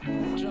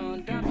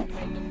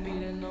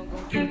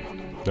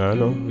I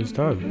know it's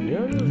time.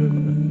 Yeah.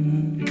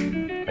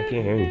 I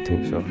can't hear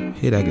anything. So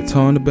hear that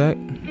guitar in the back.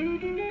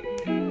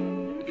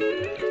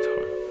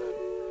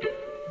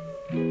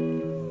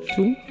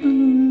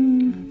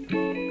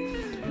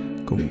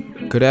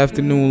 Good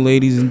afternoon,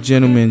 ladies and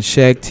gentlemen.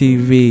 Shaq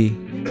TV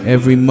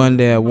every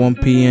Monday at 1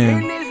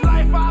 p.m.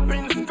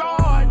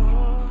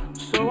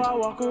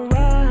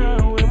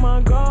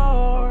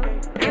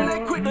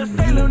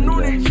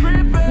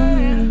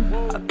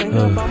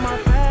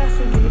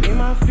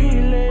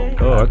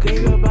 I can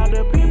see.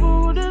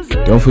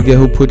 Don't forget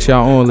who put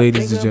y'all on,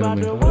 ladies and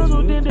gentlemen.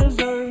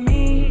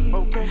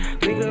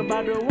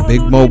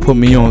 Big Mo put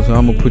me on, so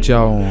I'm gonna put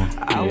y'all on.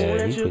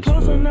 Yeah, he put you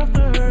on.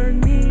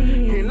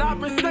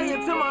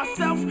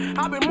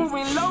 I've been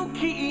moving low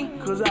key,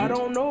 cause I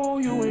don't know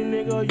you, and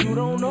nigga, you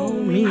don't know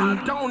me.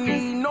 I don't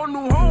need no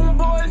new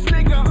homeboys,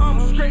 nigga, I'm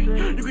straight.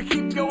 You can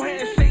keep your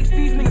handshakes,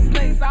 these niggas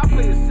snakes, I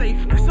play it safe.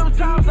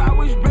 Sometimes I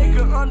wish they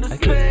could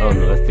understand. Oh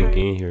no, that's the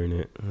game hearing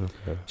it.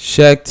 Okay.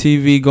 Shaq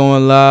TV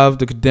going live.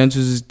 The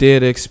credentials is there.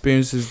 The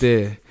experience is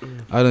there.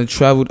 I done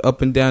traveled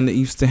up and down the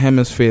Eastern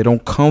Hemisphere.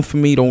 Don't come for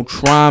me. Don't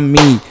try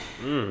me.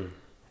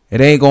 It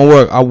ain't gonna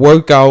work. I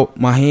work out.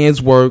 My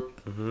hands work.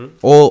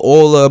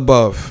 All the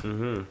above.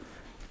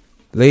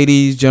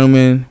 Ladies,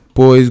 gentlemen,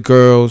 boys,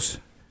 girls,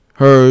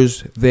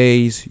 hers,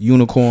 theys,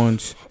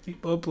 unicorns,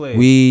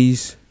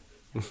 we's.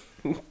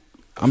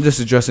 I'm just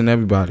addressing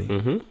everybody.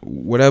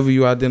 Whatever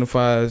you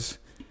identify as,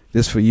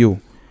 this for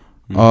you.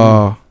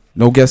 No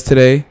guest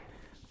today.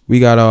 We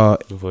got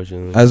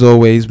as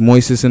always,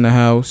 Moises in the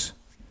house.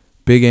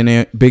 Big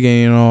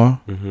A&R.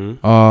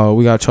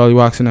 We got Charlie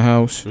Rocks in the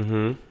house.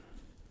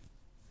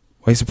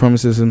 White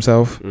supremacist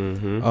himself.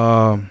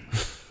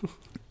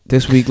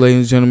 This week, ladies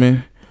and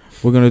gentlemen,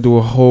 we're gonna do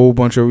a whole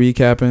bunch of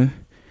recapping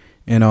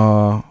and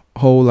a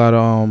whole lot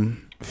of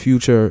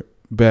future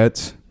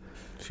bets.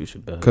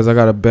 Because I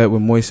got a bet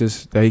with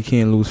Moises that he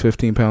can't lose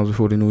 15 pounds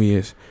before the New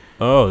Year's.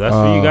 Oh, that's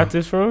where you got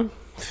this from?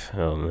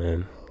 Oh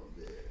man.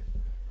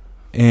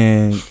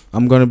 And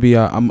I'm gonna be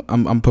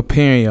I'm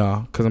preparing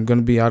y'all because I'm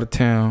gonna be out of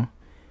town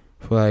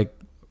for like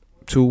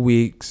 2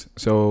 weeks.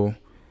 So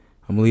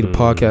I'm gonna lead a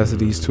podcast of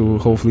these two.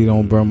 Hopefully,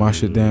 don't burn my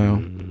shit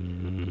down.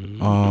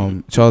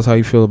 Charles, how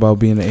you feel about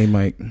being the A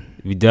mic?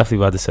 We definitely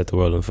about to set the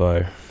world on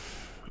fire.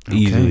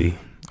 Easily.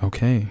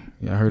 Okay.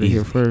 Yeah, I heard it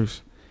here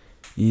first.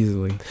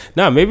 Easily.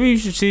 Nah, maybe you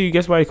should see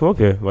guess why you come up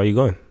here. Why you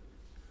going?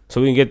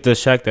 So we can get the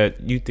Shaq that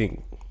you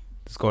think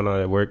is going on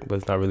at work, but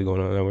it's not really going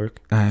on at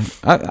work. I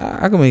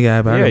can make it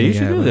happen. Yeah, you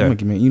should do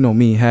that. You know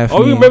me. Half.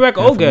 Oh, we can bring back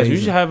old guys. You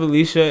should have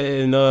Alicia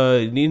and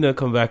Nina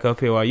come back up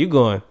here while you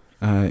going.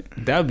 All right.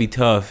 That would be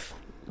tough.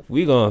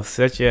 We gonna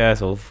set your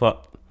ass on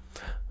fuck.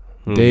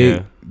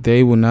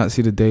 They will not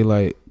see the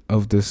daylight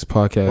of this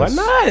podcast. Why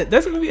not?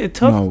 That's gonna be a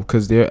tough. No,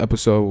 because their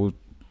episode will.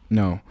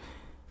 No.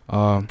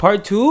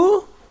 Part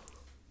 2.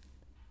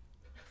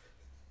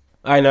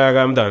 All right,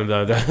 I'm done.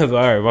 All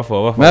right, my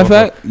fault. Matter of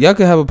fact, y'all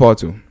can have a part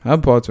 2. Have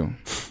a part 2.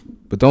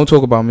 But don't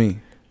talk about me.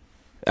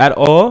 At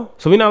all?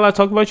 So we not allowed to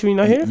talk about you when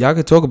you're not here? Y'all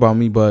can talk about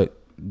me, but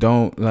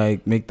don't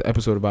like make the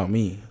episode about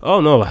me. Oh,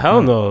 no.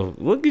 Hell no.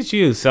 Look at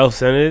you,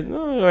 self-centered.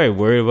 No, I ain't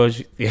worried about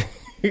you.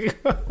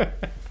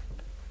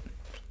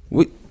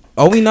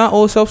 Are we not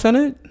all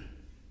self-centered?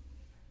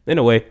 In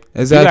a way.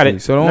 Exactly.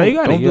 So don't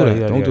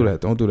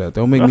do that.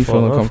 Don't make me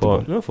feel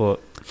uncomfortable. No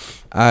fault.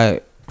 All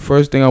right.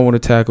 First thing I want to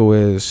tackle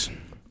is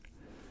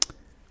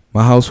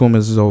my housewarming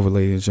is over,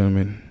 ladies and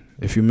gentlemen.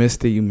 If you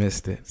missed it, you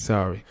missed it.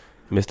 Sorry.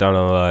 Missed out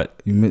on a lot.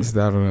 You missed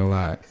out on a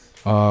lot.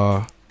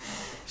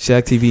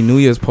 Shaq TV New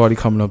Year's party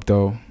coming up,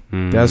 though.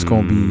 That's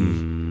going to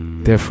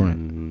be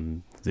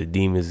different. The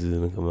Demons is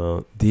going to come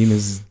out. Demons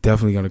is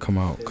definitely going to come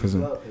out because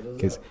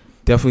it's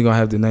definitely going to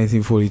have the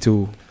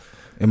 1942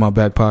 in my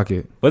back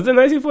pocket. Was it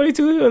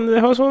 1942 in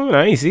the housewarming?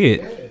 I ain't see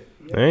it.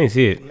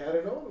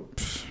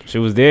 She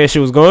was there. She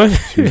was gone.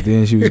 She was there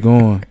and she was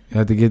gone.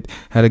 Had to get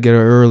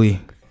her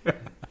early.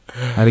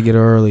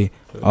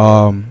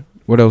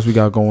 What else we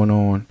got going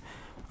on?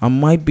 I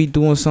might be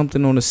doing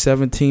something on the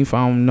 17th.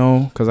 I don't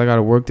know because I got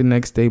to work the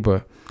next day,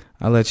 but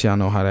I'll let y'all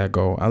know how that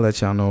go. I'll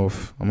let y'all know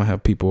if I'm going to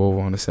have people over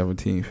on the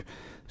 17th.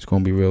 It's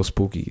going to be real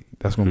spooky.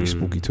 That's going to be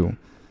spooky too.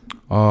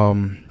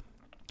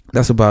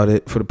 That's about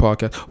it for the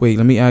podcast. Wait,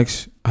 let me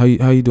ask, how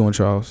you doing,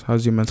 Charles?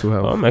 How's your mental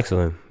health? Oh, I'm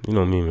excellent. You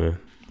know me, man.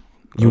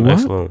 I'm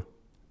excellent.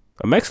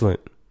 I'm excellent.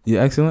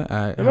 You're excellent? All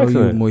right. I'm how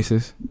excellent. are you,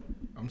 Moises?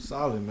 I'm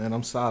solid, man.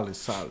 I'm solid.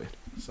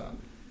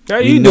 How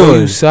We you know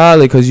doing? you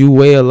solid because you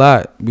weigh a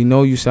lot. We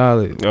know you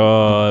solid.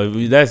 Oh,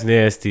 that's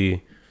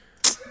nasty.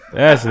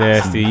 That's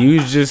nasty.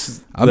 You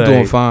just. I'm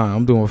doing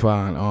fine.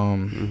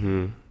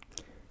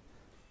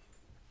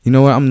 You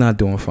know what? I'm not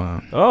doing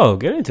fine. Oh,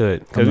 get into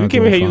it. Because we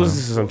came in here, you listen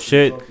to some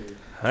shit.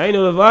 I ain't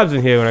know the vibes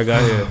in here when I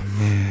got here. Oh,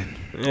 man.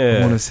 Yeah.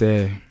 I want to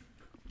say,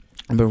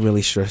 I've been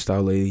really stressed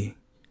out lately.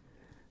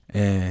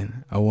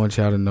 And I want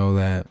y'all to know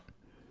that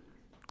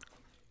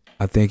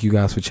I thank you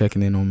guys for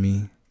checking in on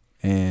me.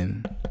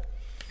 And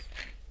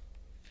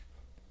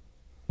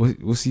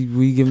What's he?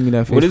 What you giving me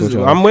that face What for, is?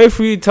 Charles? I'm waiting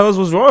for you to tell us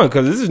what's wrong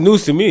because this is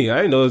news to me. I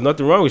didn't know there's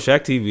nothing wrong with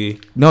Shaq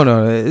TV.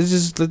 No.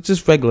 It's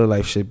just regular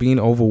life shit. Being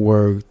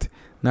overworked,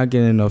 not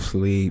getting enough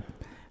sleep,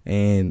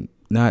 and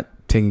not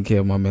taking care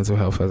of my mental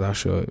health as I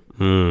should.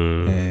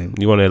 And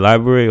You want to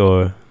elaborate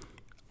or?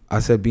 I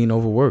said being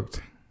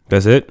overworked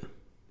That's it.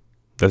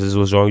 That's just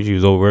what's wrong with you.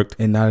 Is overworked,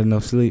 and not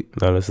enough sleep.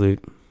 not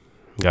asleep.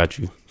 Got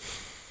you.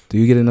 Do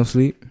you get enough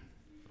sleep?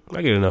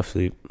 I get enough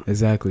sleep.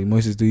 Exactly.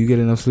 Moises, do you get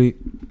enough sleep?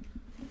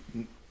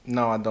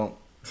 No, I don't.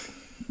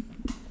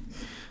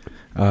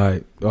 All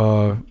right.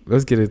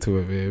 Let's get into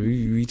it, man.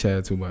 We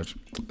chatted too much.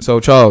 So,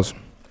 Charles,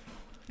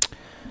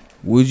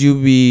 would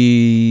you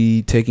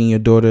be taking your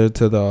daughter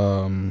to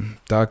the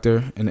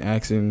doctor and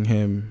asking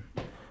him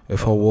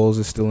if her walls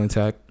are still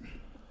intact?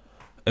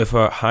 If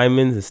her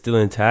hymen is still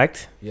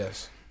intact,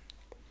 Yes.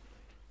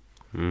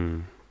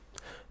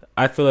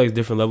 I feel like it's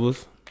different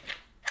levels.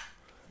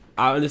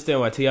 I understand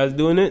why T.I.'s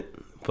doing it,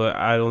 but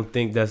I don't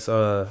think that's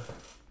no,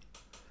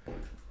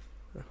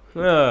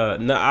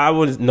 I'm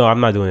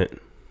not doing it.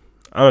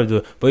 I'm not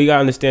doing it. But you gotta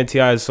understand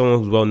T.I. is someone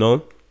who's well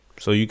known,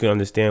 so you can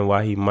understand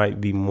why he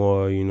might be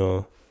more,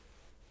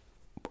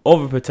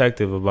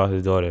 overprotective about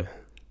his daughter.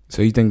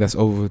 So you think that's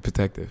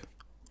overprotective?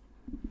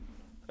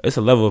 It's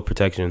a level of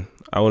protection.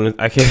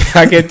 I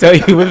can't tell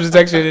you what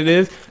protection it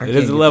is. It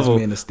is a level.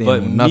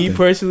 But me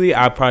personally,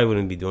 I probably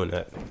wouldn't be doing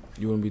that.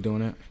 You wouldn't be doing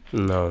that?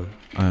 No.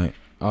 All right.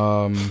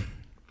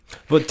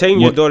 But taking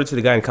your daughter to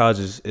the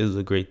gynecologist is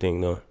a great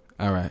thing, though.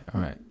 All right.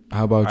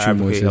 How about I you,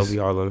 advocate Moises? Healthy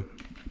Harlem.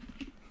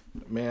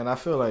 Man, I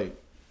feel like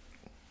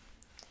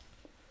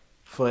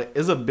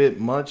it's a bit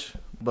much,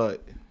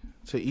 but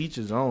to each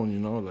his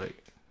own,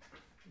 like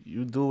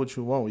you do what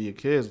you want with your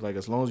kids, like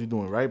as long as you're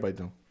doing right by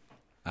them.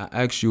 I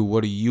asked you,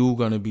 what are you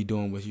gonna be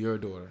doing with your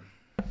daughter?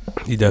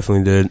 He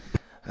definitely did.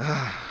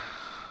 I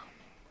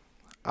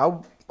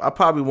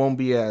probably won't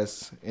be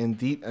as in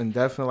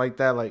depth like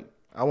that. Like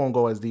I won't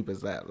go as deep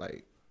as that.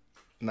 Like,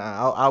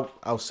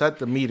 I'll set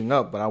the meeting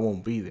up, but I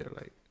won't be there.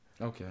 Like,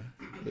 Okay.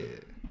 yeah.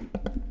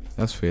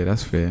 That's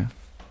fair.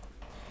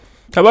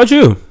 How about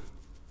you?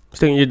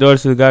 Taking your daughter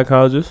to the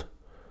gynecologist?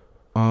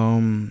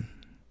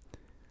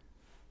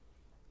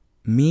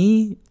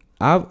 Me,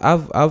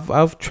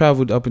 I've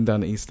traveled up and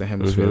down the Eastern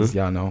Hemisphere, as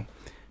y'all know,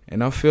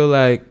 and I feel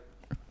like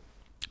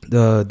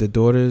the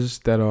daughters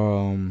that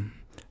are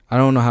I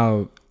don't know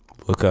how.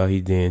 Look how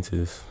he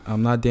dances.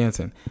 I'm not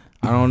dancing.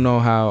 I don't know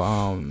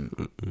how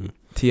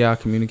T.I.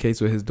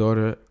 communicates with his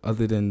daughter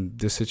other than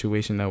this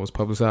situation that was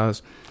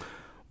publicized,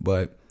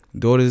 but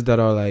daughters that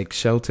are like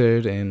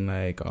sheltered and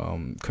like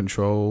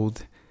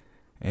controlled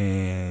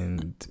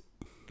and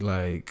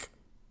like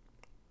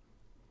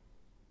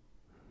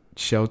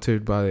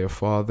sheltered by their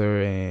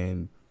father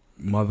and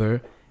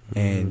mother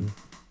and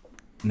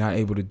not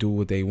able to do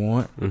what they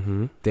want,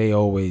 they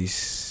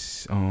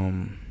always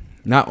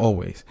not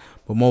always,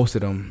 but most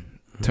of them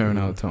turn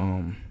out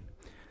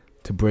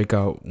to break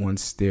out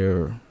once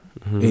they're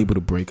able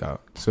to break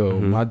out. So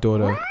my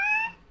daughter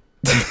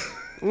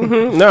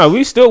No,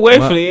 we still wait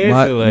for the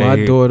answer.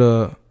 My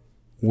daughter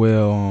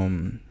will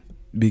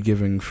be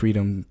given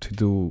freedom to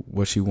do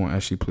what she want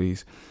as she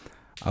please.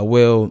 I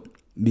will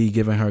be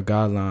giving her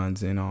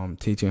guidelines and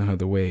teaching her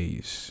the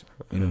ways,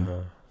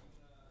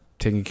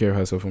 taking care of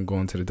herself and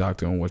going to the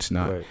doctor and what's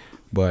not. Right.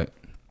 But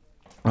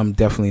I'm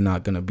definitely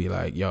not gonna be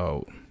like,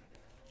 yo,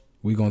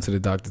 we going to the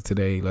doctor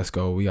today. Let's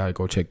go. We gotta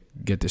go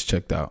get this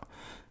checked out.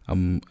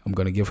 I'm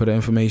gonna give her the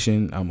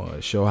information. I'm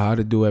gonna show her how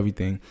to do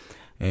everything,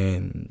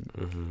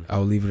 and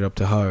I'll leave it up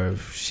to her.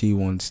 If she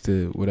wants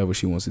to, whatever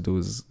she wants to do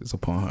is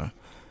upon her.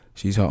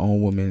 She's her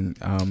own woman.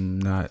 I'm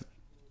not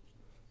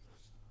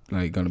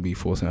like gonna be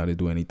forcing her to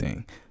do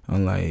anything.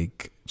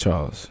 Unlike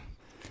Charles.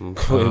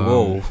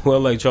 Whoa. Well,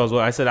 like Charles,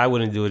 I said I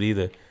wouldn't do it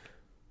either.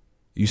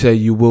 You said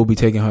you will be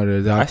taking her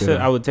to the doctor. I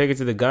said I would take her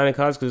to the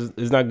gynecologist because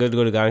it's not good to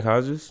go to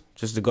gynecologist.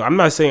 Just to go. I'm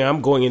not saying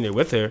I'm going in there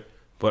with her,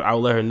 but I'll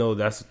let her know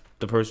that's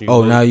the person.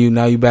 Now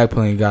you back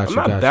playing. Gotcha.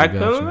 I'm not back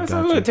playing. I'm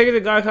going to take her to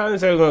the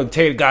gynecologist. I'm going to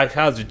take her to the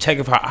gynecologist to check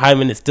if her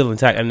hymen is still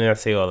intact, and then I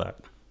say all that.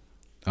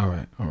 All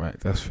right.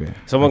 That's fair.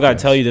 Someone got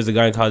to tell you there's a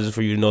gynecologist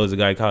for you to know there's a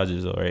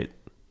gynecologist. All right.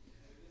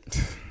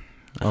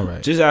 All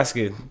right. Just ask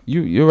it.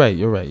 You're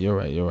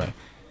right.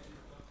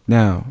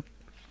 Now,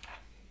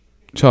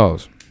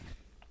 Charles,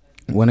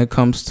 when it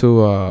comes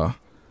to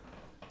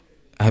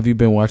have you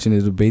been watching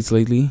the debates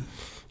lately?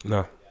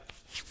 No.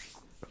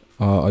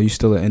 Are you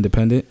still an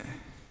independent?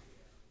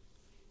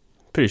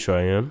 Pretty sure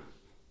I am.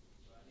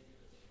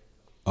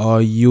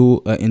 Are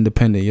you an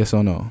independent? Yes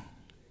or no?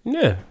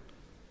 Yeah.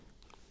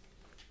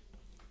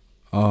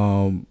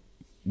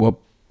 What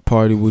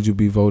party would you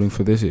be voting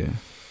for this year?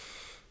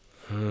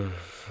 I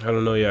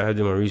don't know yet. I had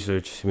to do my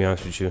research, to be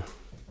honest with you.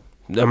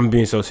 I'm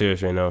being so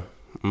serious right now.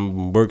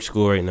 I'm work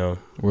school right now.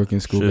 Working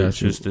school,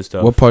 got you. Just this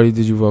stuff. What party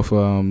did you vote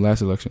for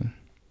last election?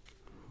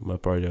 My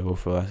party I voted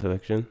for last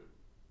election?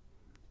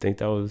 I think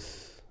that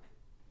was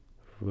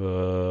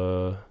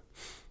 26.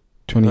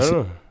 I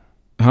don't know.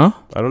 Huh?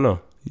 I don't know.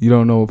 You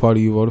don't know what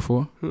party you voted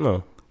for?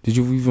 No. Did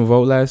you even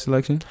vote last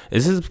election?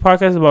 Is this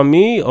podcast about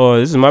me or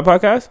this is my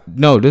podcast?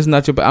 No, this is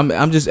not your.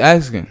 I'm just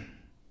asking.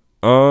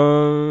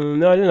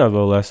 No, I did not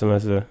vote last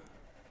semester.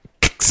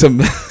 This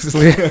man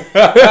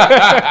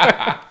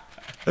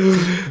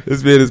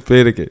is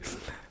panicking.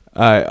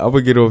 All right, I'm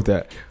gonna get off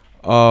that.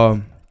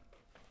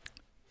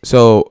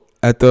 So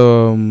at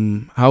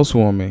the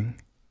housewarming,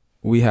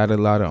 we had a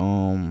lot of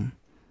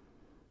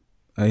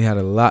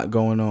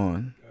going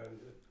on,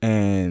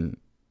 and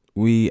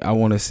I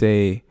want to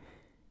say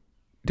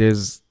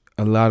there's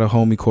a lot of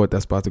homie court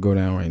that's about to go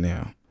down right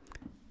now,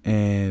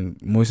 and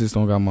Moises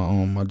don't got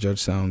my judge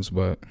sounds,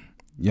 but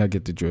y'all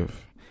get the drift.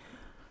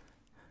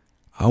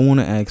 I want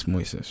to ask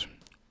Moises,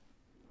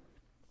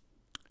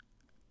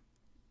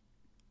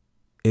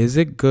 is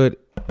it good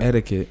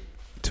etiquette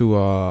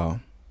to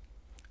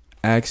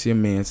ask your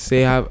man,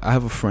 say I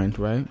have a friend,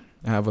 right?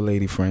 I have a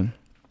lady friend,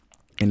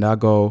 and I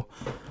go,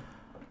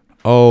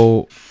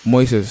 oh,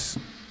 Moises,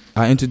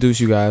 I introduce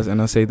you guys,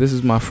 and I say, this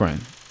is my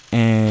friend,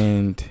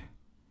 and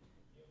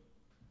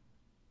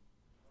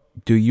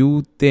do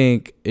you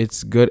think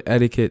it's good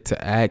etiquette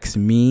to ask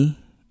me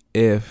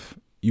if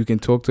you can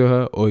talk to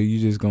her, or you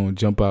just gonna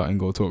jump out and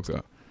go talk to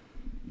her?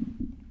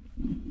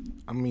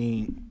 I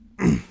mean,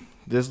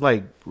 there's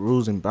like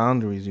rules and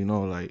boundaries, you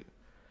know, like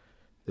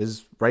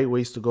there's right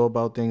ways to go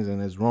about things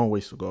and there's wrong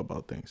ways to go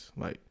about things.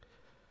 Like,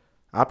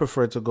 I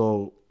prefer to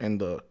go in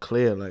the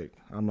clear. Like,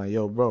 I'm like,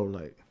 yo, bro,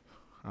 like,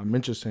 I'm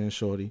interested in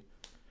shorty.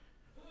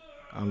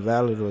 I'm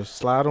valid to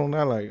slide on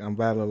that. Like, I'm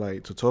valid,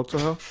 like, to talk to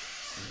her.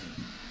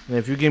 And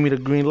if you give me the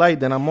green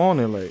light, then I'm on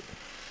it. Like,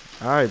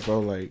 all right,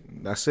 bro, like,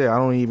 that's it. I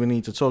don't even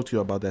need to talk to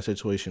you about that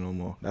situation no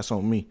more. That's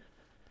on me.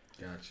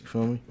 Gotcha. You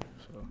feel me?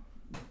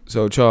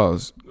 So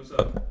Charles. What's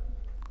up?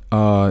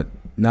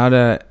 Now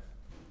that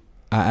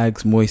I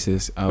asked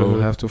Moises, I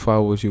will have to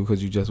follow with you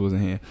because you just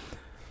wasn't here.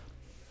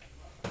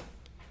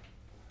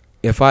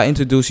 If I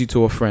introduce you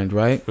to a friend,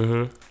 right?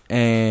 Mm-hmm.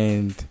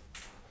 And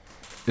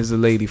it's a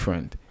lady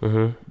friend.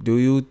 Mm-hmm. Do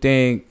you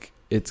think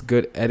it's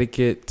good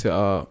etiquette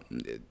to...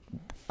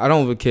 I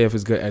don't even care if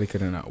it's good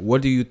etiquette or not.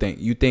 What do you think?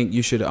 You think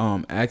you should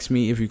ask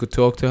me if you could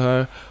talk to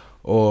her,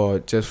 or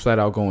just flat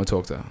out go and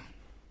talk to her?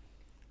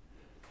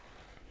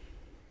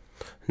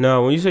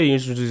 No, when you say you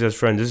introduce as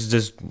friends, this is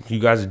just, you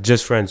guys are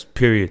just friends,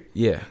 period.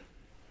 Yeah.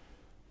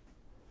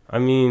 I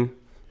mean,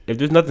 if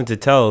there's nothing to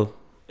tell,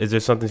 is there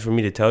something for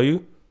me to tell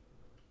you?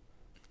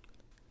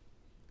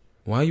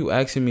 Why are you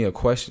asking me a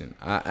question?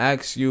 I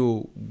asked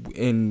you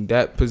in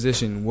that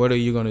position, what are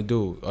you going to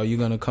do? Are you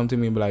going to come to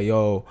me and be like,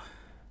 yo,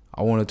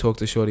 I want to talk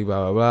to shorty,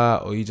 blah, blah,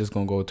 blah, or you just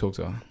going to go talk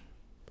to her?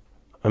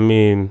 I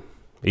mean,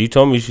 you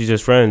told me she's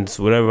just friends.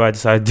 Whatever I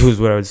decide to do is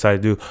whatever I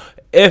decide to do.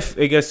 If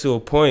it gets to a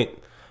point,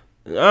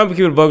 I'm going to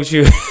keep it a bug with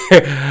you.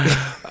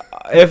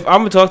 If I'm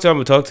going to talk to her, I'm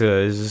going to talk to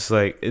her. It's just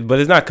like, but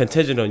it's not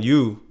contingent on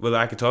you whether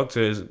I can talk to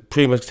her. It's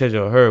pretty much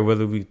contingent on her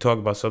whether we talk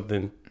about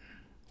something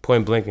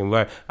point blank and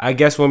right. I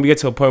guess when we get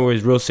to a point where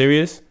it's real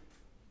serious,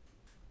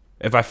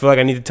 if I feel like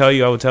I need to tell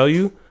you, I will tell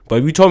you. But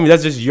if you told me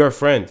that's just your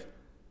friend,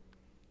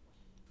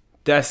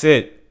 that's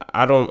it.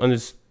 I don't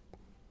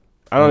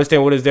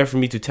understand what is there for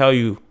me to tell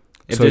you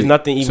if there's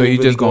nothing even. So you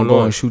really just gonna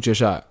go and shoot your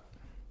shot?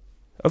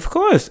 Of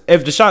course.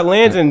 If the shot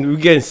lands and we're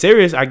getting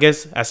serious, I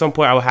guess at some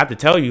point I will have to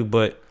tell you.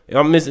 But if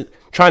I'm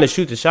trying to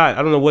shoot the shot,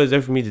 I don't know what is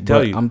there for me to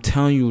tell you. I'm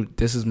telling you,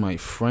 this is my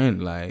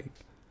friend. Like,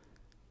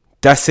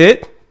 that's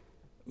it?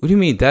 What do you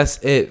mean?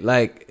 That's it?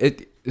 Like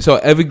it. So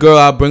every girl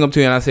I bring up to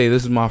you and I say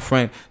this is my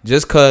friend,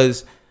 just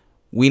cause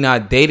we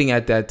not dating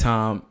at that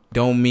time,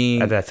 don't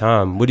mean at that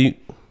time. What do you?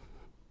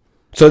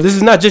 So this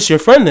is not just your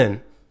friend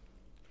then?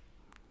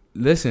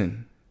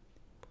 Listen.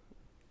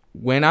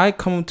 When I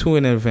come to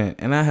an event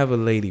and I have a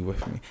lady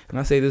with me and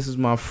I say this is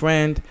my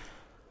friend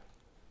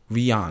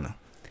Rihanna,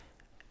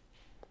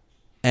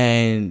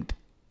 and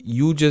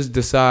you just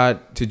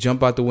decide to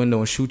jump out the window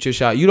and shoot your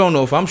shot, you don't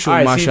know if I'm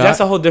shooting my shot.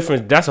 That's a whole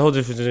different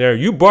scenario.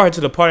 You brought her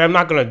to the party. I'm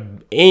not gonna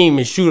aim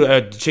and shoot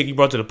at the chick you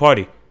brought to the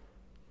party.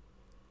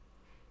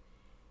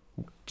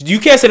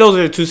 You can't say those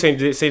are the two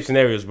same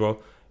scenarios, bro.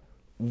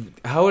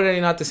 How are they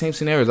not the same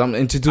scenarios? I'm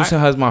introducing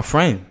her as my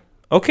friend.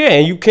 Okay,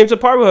 and you came to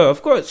the party with her,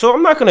 of course. So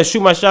I'm not gonna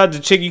shoot my shot at the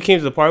chick you came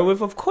to the party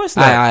with, of course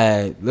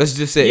not. Let's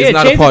just say it's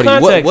not a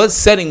party. What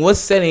setting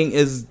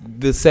is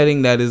the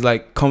setting that is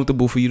like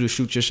comfortable for you to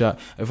shoot your shot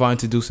if I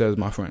introduce her as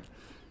my friend?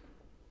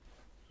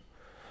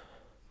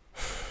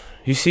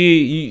 You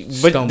see,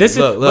 but this is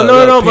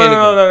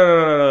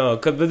no.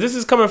 Because this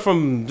is coming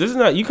from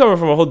you coming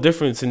from a whole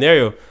different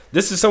scenario.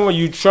 This is someone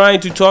you trying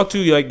to talk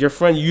to, like your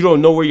friend. You don't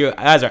know where your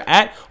eyes are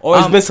at, or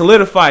it's been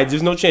solidified.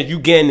 There's no chance you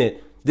getting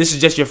it. This is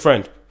just your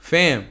friend.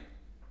 Fam,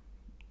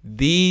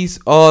 these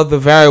are the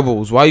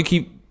variables. Why you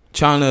keep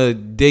trying to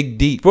dig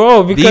deep?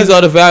 Bro, because these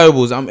are the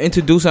variables. I'm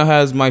introducing her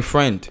as my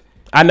friend.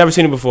 I never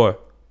seen her before.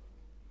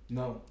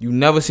 No. You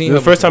never seen her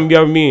the first time you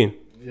ever meet?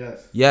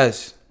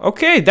 Yes.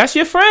 Okay, that's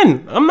your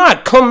friend. I'm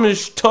not coming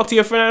to talk to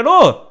your friend at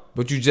all.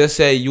 But you just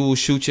said you will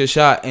shoot your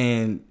shot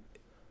and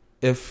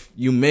if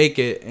you make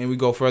it and we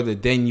go further,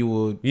 then you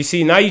will. You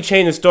see, now you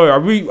change the story. Are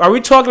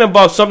we talking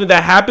about something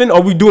that happened, or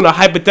are we doing a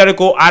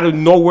hypothetical out of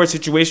nowhere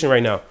situation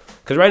right now?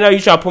 Because right now you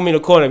try to put me in the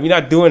corner. We're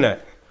not doing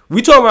that.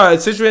 We talking about a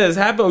situation that's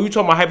happened, or you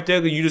talking about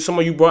hypothetically? You just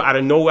someone you brought out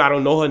of nowhere. I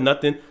don't know her,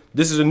 nothing.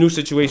 This is a new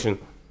situation.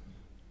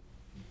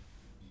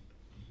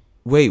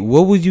 Wait,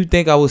 what would you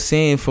think I was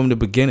saying from the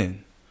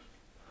beginning?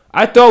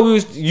 I thought we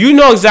was. You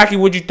know exactly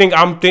what you think.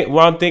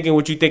 What I'm thinking.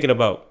 What you thinking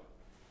about?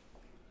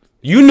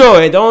 You know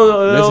it.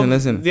 Don't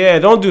listen. Yeah,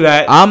 don't do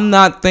that. I'm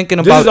not thinking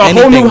about This is a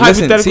anything. whole new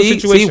Listen, hypothetical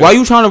situation. See, why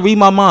you trying to read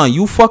my mind?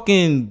 You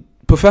fucking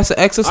Professor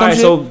X or All something.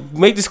 right, so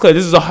make this clear.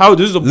 This is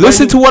a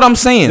Listen to what I'm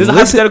saying. This is a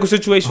hypothetical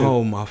situation.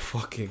 Oh my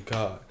fucking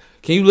god!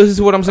 Can you listen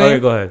to what I'm saying? Okay,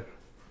 go ahead.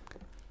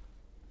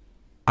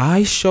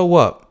 I show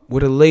up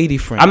with a lady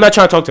friend. I'm not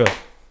trying to talk to her.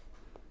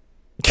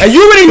 And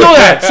you already know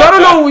that, so I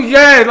don't know.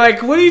 Yeah,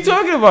 like what are you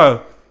talking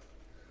about?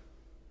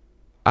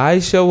 I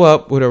show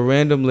up with a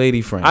random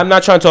lady friend. I'm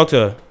not trying to talk to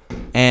her.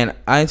 And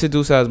I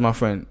introduce her as my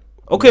friend.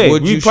 Okay,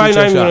 Would you probably shoot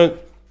not your even shot?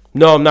 gonna.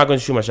 No, I'm not gonna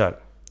shoot my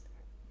shot.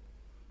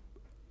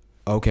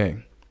 Okay.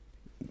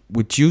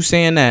 With you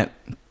saying that,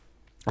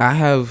 I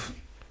have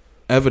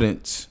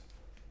evidence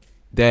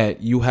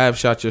that you have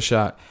shot your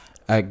shot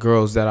at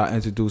girls that I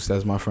introduced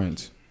as my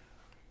friends.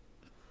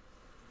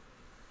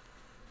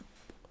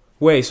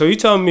 Wait, so you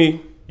telling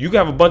me you can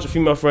have a bunch of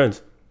female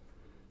friends?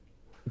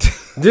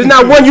 There's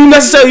not one you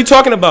necessarily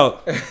talking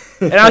about,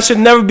 and I should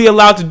never be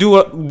allowed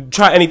to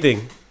try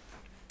anything.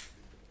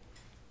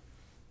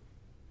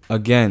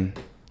 Again,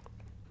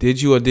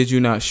 did you or did you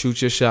not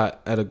shoot your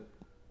shot at a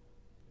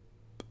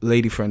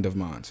lady friend of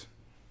mine?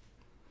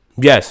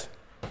 Yes.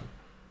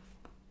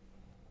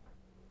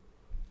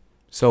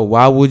 So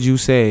why would you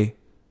say,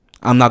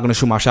 I'm not going to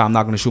shoot my shot, I'm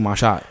not going to shoot my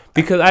shot?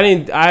 Because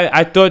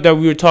I thought that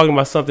we were talking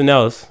about something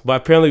else,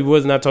 but apparently we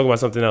was not talking about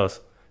something else.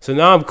 So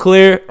now I'm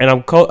clear and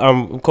I'm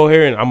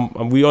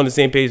coherent. We on the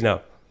same page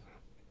now.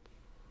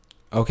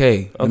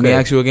 Okay, let me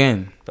ask you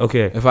again.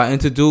 Okay. If I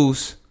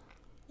introduce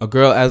a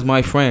girl as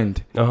my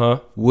friend,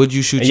 would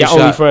you shoot and your y'all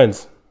shot only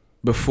friends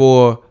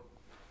before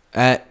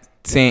at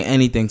saying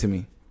anything to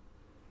me?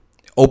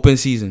 Open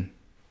season.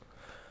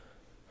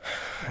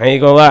 I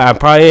ain't gonna lie. I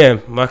probably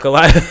am. I'm not gonna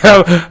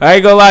lie. I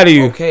ain't gonna lie to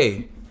you.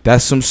 Okay,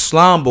 that's some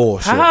slime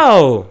bullshit.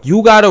 How?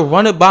 You gotta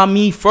run it by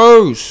me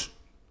first.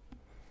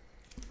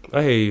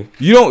 I hear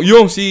you. You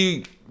don't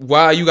see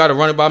why you gotta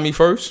run it by me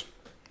first?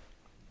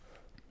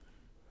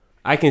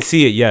 I can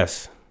see it,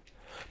 yes.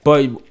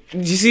 But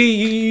you see,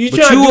 you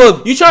But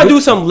trying to do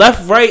some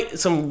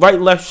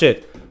right left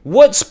shit.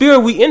 What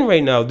spirit we in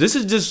right now? This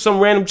is just some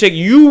random chick.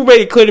 You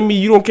made it clear to me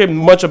you don't care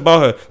much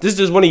about her. This is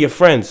just one of your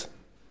friends.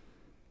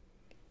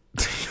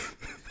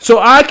 So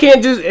I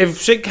can't just, if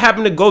shit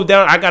happen to go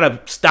down, I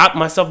gotta stop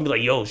myself and be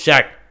like, yo,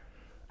 Shaq,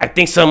 I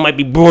think something might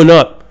be brewing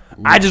up.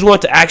 I just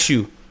want to ask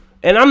you.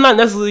 And I'm not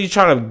necessarily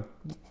trying to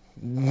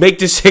make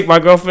this chick my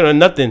girlfriend or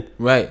nothing.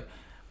 Right.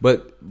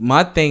 But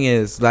my thing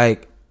is,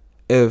 like,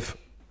 if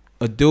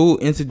a dude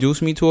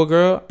introduced me to a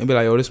girl and be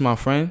like, yo, this is my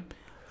friend,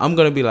 I'm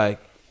gonna be like,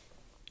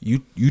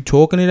 you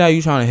talking to that?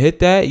 You trying to hit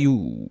that?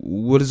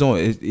 What is on?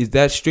 Is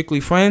that strictly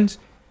friends?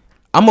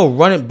 I'm gonna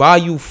run it by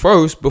you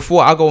first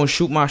before I go and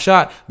shoot my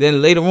shot.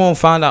 Then later on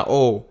find out,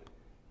 oh,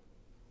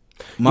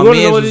 my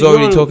man was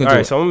already talking to her.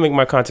 Alright, so I'm gonna make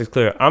my context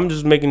clear. I'm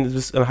just making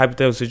this a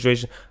hypothetical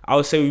situation. I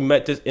would say we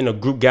met this in a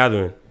group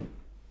gathering.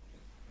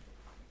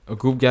 A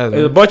group gathering.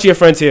 There's a bunch of your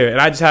friends here,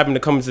 and I just happened to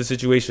come into the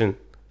situation.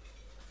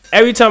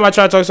 Every time I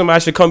try to talk to somebody, I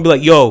should come and be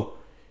like, yo,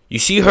 you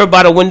see her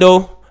by the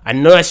window? I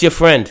know that's your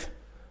friend,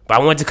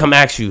 but I want to come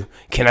ask you,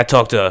 can I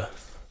talk to her?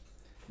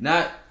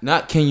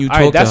 Not can you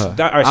talk to her.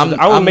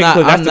 I will make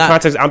clear that's the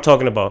context I'm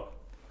talking about.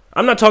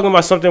 I'm not talking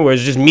about something where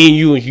it's just me and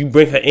you, and you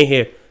bring her in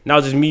here. Now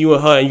it's just me, you,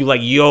 and her, and you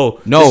like, yo,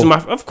 no, this is my...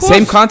 Of course.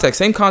 Same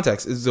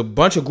context. It's a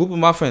bunch of group of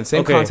my friends.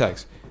 Same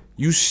context.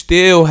 You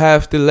still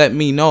have to let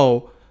me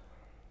know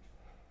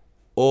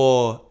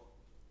or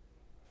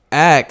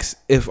ask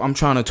if I'm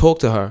trying to talk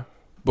to her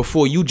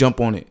before you jump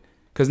on it.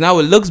 Because now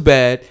it looks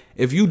bad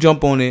if you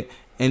jump on it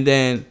and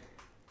then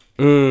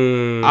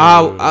and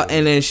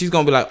then she's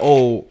going to be like,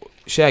 oh,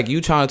 Shaq,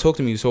 you trying to talk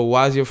to me, so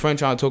why is your friend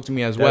trying to talk to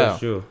me as well? That's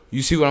true.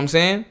 You see what I'm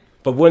saying?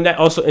 But wouldn't that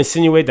also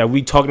insinuate that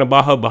we talking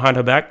about her behind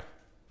her back?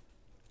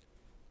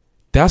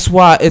 That's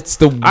why it's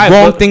the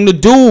wrong thing to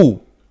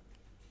do.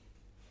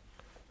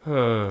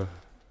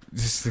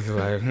 Just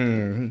like,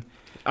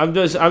 I'm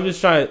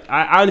just trying.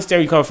 I understand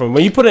where you come from.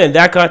 When you put it in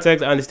that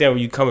context, I understand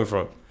where you coming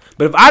from.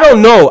 But if I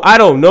don't know, I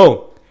don't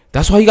know.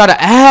 That's why you gotta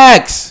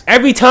ask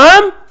every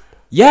time.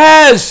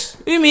 Yes.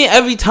 What do you mean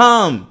every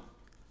time?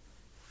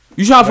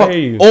 You trying to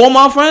fuck all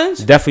my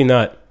friends? Definitely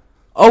not.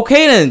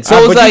 Okay then.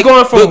 So it's like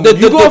going from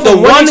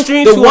one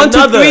extreme to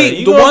another.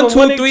 The 1,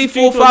 2, 3,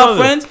 4, 5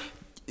 friends.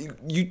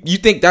 You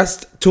think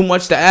that's too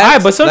much to ask?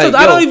 Alright, but sometimes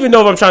I don't even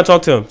know if I'm trying to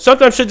talk to him.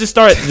 Sometimes shit just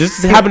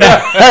happen.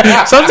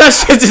 Sometimes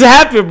shit just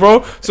happen,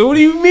 bro. So what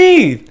do you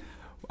mean?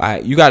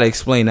 Alright, you gotta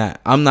explain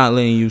that. I'm not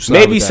letting you slide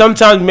maybe with that.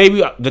 sometimes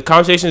maybe the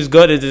conversation is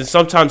good, and then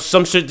sometimes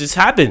some shit just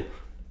happen,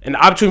 and the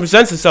opportunity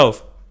presents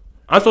itself.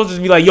 I'm supposed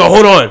to be like, yo,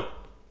 hold on.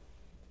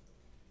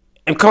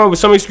 and come up with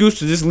some excuse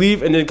to just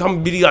leave and then come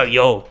and be like,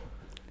 yo,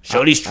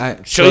 Shorty's so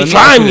let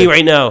trying me me ask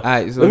right now.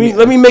 Alright, so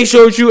let me make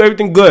sure with you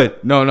everything good.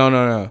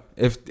 No.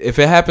 If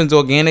it happens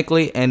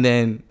organically and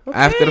then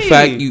after the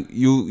fact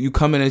you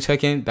come in and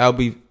check in, that would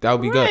be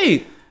good.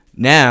 Right.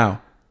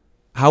 Now,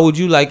 how would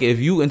you like it if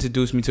you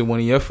introduced me to one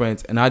of your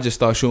friends and I just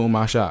start shooting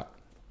my shot?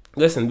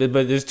 Listen,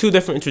 but there's two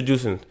different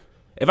introductions.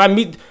 If I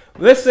meet,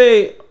 let's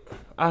say,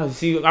 I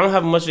don't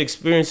have much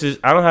experiences.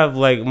 I don't have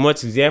like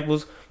much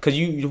examples because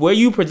where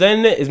you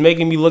presenting it is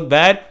making me look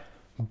bad.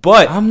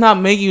 But I'm not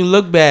making you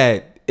look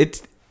bad.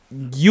 It's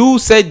you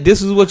said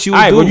this is what you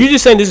would do. But you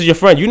just saying this is your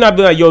friend. You're not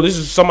be like, yo, this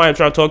is somebody I'm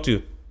trying to talk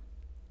to.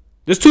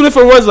 There's two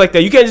different ones like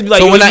that. You can't just be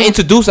like. So when I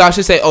introduce, I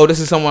should say, oh, this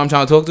is someone I'm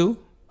trying to talk to.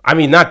 I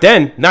mean, not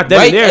then Right, and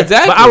there.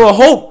 exactly. But I will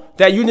hope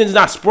that you did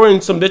not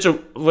spoiling some bitch.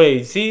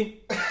 Wait,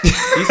 see? You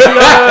see?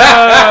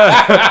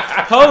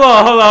 Hold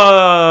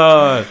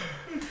on.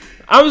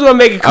 I'm just gonna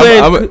make it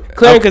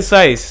clear, and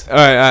concise. All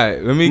right.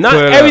 Let me. Not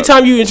clear it every up.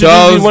 time you introduce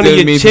Charles me one of didn't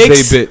your mean to say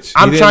chicks, bitch.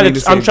 I'm He trying didn't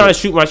mean to say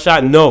bitch. shoot my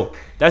shot. No,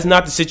 that's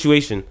not the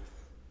situation.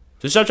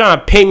 So stop trying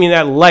to paint me in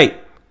that light.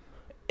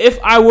 If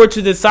I were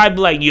to decide,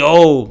 be like,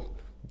 yo,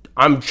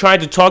 I'm trying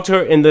to talk to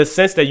her in the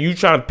sense that you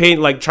trying to paint,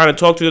 like trying to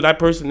talk to that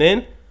person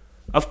in,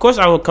 of course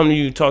I will come to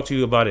you and talk to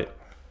you about it.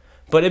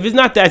 But if it's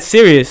not that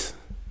serious,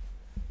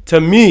 to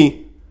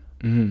me,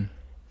 and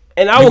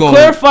I will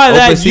clarify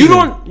that you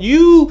don't,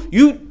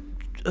 you.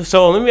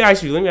 So let me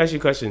ask you a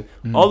question.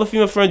 All the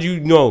female friends you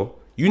know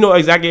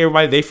exactly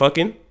everybody they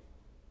fucking?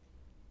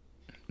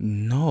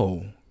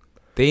 No,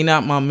 they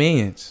not my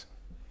mans.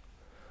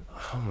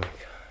 Oh my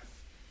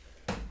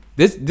god.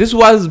 This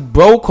was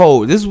bro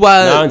code. This is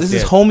why this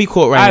is homie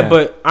code right now.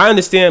 But I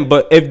understand.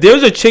 But if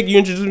there's a chick you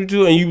introduce me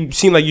to and you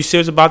seem like you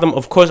serious about them,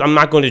 of course I'm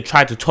not going to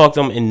try to talk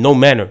to them in no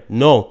manner.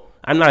 No,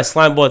 I'm not a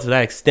slime ball to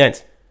that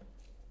extent.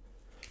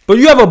 But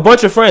you have a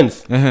bunch of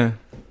friends. Uh-huh.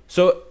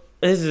 So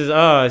this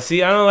is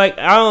see, I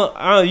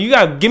don't. You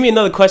gotta give me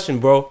another question,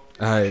 bro.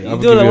 Alright, You're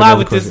doing a lot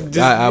with this.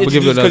 I'll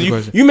give you another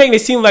question. You make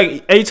it seem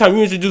like every time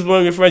you introduce one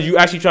of your friends, you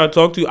actually trying to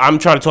talk to. I'm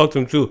trying to talk to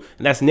them too,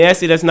 and that's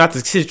nasty. That's not the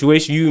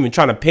situation you even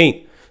trying to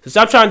paint. So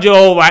stop trying to do.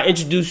 Oh, I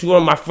introduce you one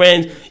of my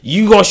friends.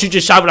 You gonna shoot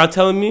your shot without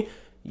telling me?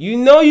 You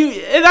know you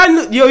and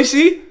I. You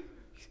see.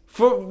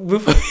 No,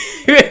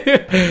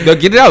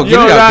 get it out. Get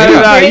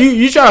it out.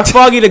 You trying to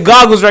foggy the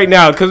goggles right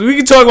now because we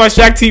can talk about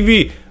Shaq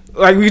TV.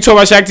 Like we can talk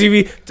about Shaq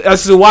TV.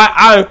 That's why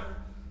I.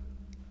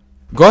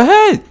 Go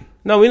ahead.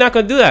 No, we're not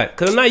gonna do that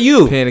because I'm not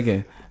you.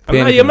 Panicking.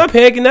 I'm not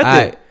panicking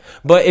nothing. Right.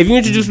 But if you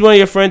introduce one of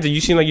your friends that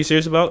you seem like you're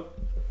serious about,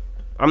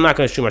 I'm not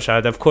gonna shoot my shot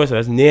at that. Of course,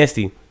 that's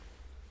nasty.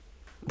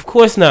 Of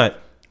course not.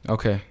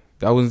 Okay,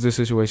 that wasn't the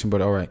situation, but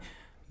all right.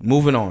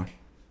 Moving on.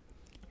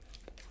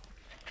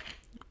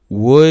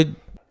 Would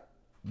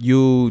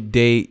you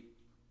date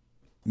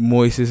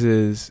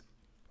Moises'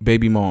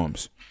 baby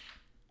moms?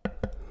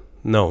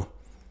 No.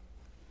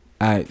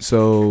 All right,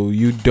 so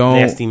you don't.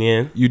 Nasty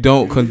man. You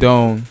don't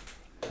condone.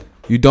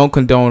 You don't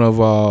condone of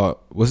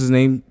what's his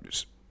name?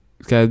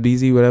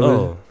 Scalabisi, whatever.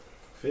 Oh.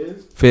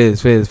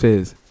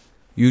 Fizz.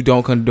 You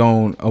don't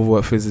condone of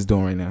what Fizz is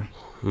doing right now.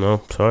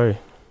 No, sorry.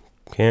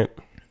 Can't.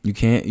 You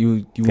can't.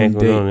 You Can't want to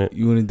condone date? it.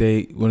 You want to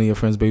date one of your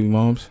friend's baby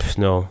moms?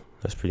 No,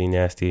 that's pretty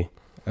nasty.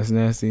 That's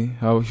nasty.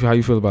 How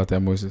you feel about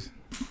that, Moises?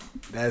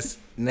 That's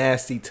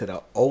nasty to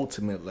the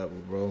ultimate level,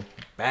 bro.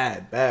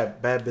 Bad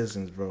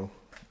business, bro.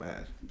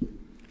 Bad.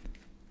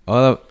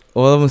 All I'm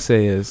gonna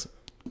say is,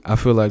 I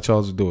feel like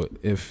Charles would do it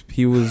if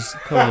he was.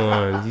 Come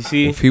on, you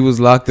see? If he was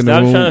locked in the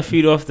Stop room. trying to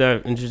feed off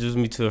that introduce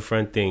me to a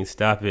friend thing.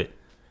 Stop it.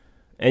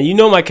 And you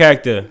know my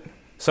character.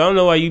 So I don't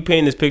know why you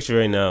painting this picture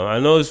right now. I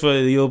know it's for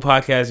the old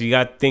podcast. You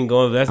got thing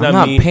going. But that's I'm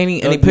not me. not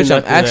painting any Don't do picture.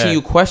 I'm nothing asking that.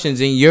 you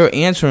questions and you're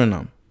answering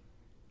them.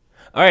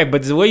 All right,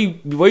 but the way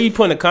you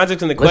putting the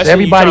context in the Let's question,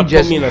 everybody you trying to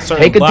just put me in a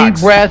certain take a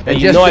box deep breath that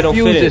and you just know I don't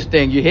fit diffuse this in.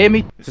 thing. You hear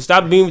me? So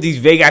stop being with these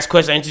vague ass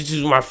questions. I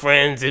introduce my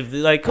friends. If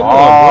like, come on,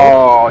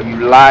 Oh, you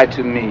lied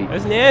to me. bro.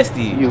 That's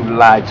nasty. You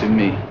lied to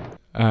me.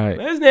 All right.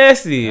 That's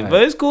nasty.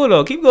 But it's cool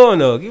though. Keep going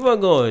though. Keep on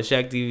going,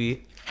 Shaq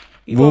TV.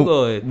 Keep on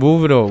going.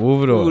 Move it on.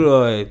 Move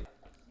on.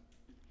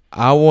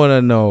 I want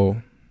to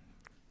know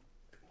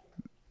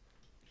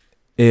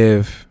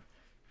if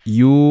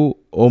you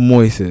or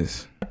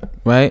Moises,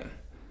 right,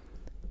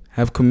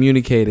 have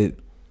communicated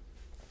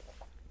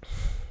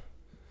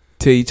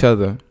to each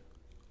other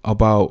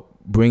about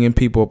bringing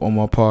people up on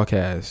my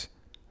podcast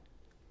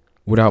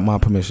without my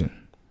permission.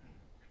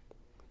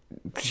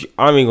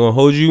 I ain't gonna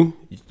hold you.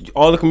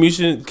 All the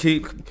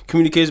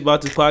communications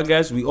about this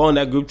podcast, we all in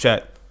that group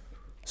chat.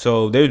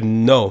 So there's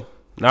no,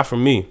 not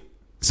from me.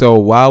 So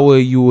why were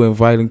you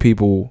inviting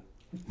people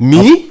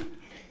Me?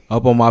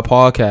 up on my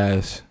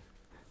podcast?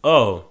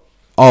 Oh,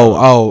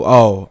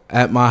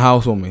 At my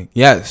housewarming.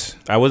 Yes.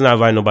 I was not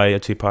inviting nobody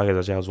to your podcast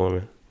at your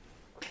housewarming.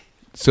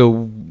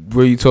 So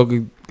were you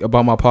talking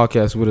about my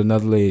podcast with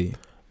another lady?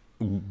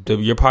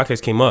 Your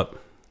podcast came up,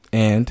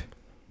 And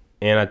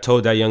I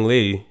told that young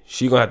lady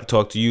she gonna have to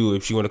talk to you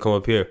if she want to come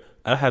up here.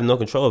 I have no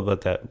control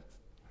about that.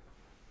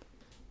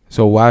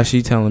 so why is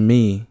she telling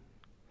me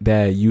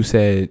that you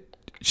said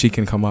she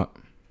can come up?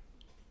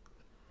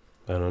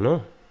 I don't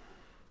know.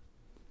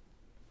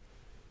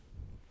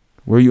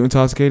 Were you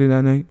intoxicated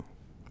that night?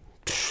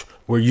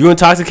 Were you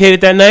intoxicated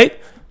that night?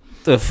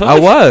 The fuck? I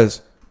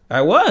was.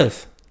 I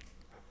was.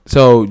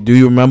 So, do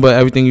you remember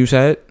everything you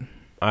said?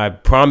 I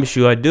promise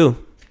you I do.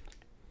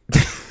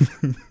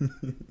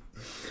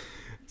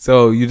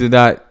 So, you did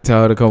not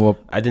tell her to come up?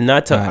 I did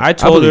not tell. Alright. I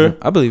told her.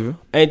 I believe her.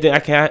 Anything I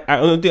can't. I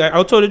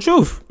told the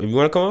truth. If you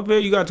want to come up here,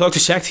 you gotta talk to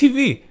Shaq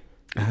TV.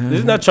 This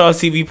is not Charles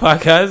TV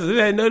podcast. It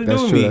had nothing to That's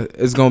do with true. me.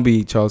 It's going to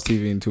be Charles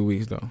TV in 2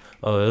 weeks, though.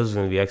 Oh, this is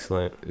gonna be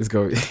excellent. It's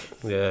going to be.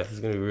 Yeah, it's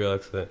gonna be real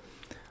excellent.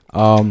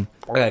 I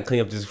I gotta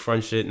clean up this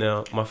front shit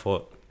now. My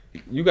fault.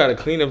 You got to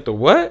clean up the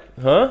what?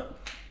 Huh?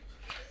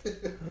 All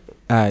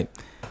right.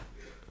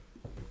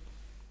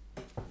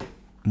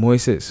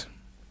 Moises,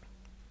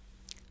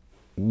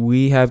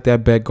 we have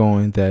that bet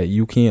going that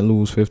you can't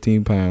lose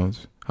 15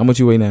 pounds. How much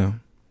you weigh now?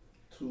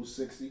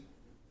 260.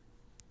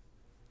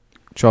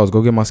 Charles,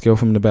 go get my scale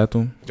from the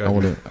bathroom. I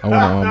want to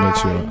make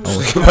sure.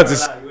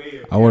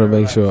 I want to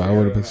make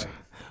sure.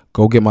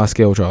 Go get my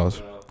scale,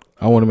 Charles.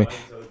 I want to make,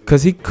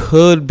 cause he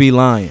could be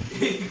lying.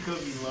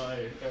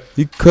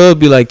 He could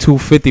be like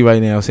 250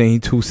 right now, saying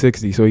he's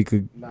 260, so he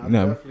could.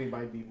 Definitely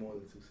might be more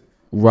than 260.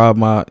 Rob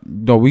my.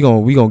 No, we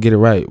gonna get it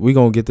right. We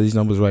gonna get these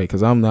numbers right,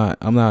 cause I'm not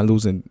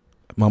losing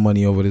my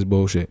money over this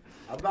bullshit.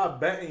 I'm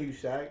not betting you,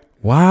 Shaq.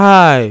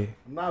 Why?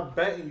 I'm not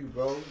betting you,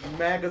 bro. You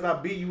mad because I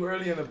beat you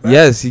early in the bet?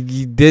 Yes,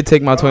 you did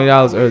take my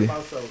 $20 early.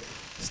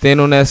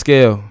 Stand on that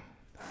scale.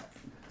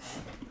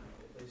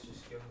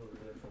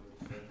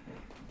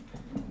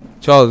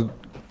 Charles,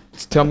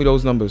 tell me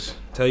those numbers.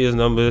 Tell you his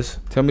numbers.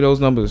 Tell me those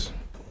numbers.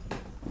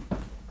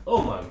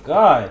 Oh my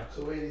god.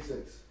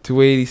 286.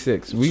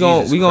 286. We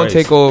Jesus gonna Christ.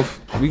 take off.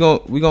 We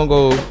gonna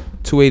go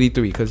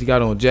 283 because he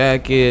got on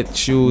jacket,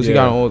 shoes. He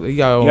Yeah. got on. You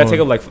gotta take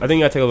up like. I think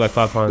you gotta take up like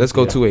 5 pounds. Let's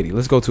go yeah. 280.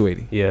 Let's go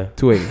 280. Yeah.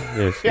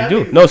 280. Yes.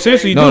 You do. No,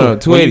 seriously, you do. No,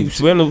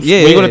 280. When Yeah,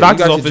 you go to you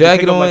doctor's got office, your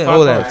jacket you take up on, like 5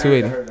 all pounds. that.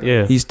 280.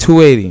 Yeah. He's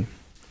 280.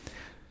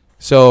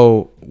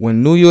 So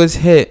when New Year's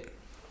hit,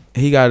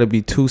 he got to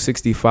be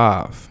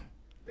 265.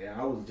 Damn,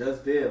 I was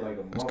just there like a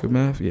month. That's good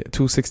math. Yeah,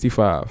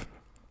 265.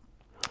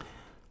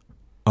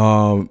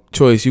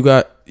 Choice. You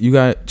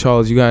got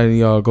Charles. You got any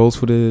goals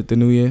for the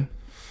new year?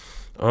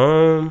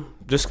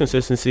 Just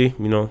consistency.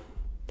 You know.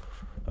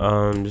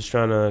 Just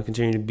trying to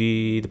continue to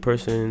be the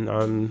person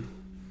I'm.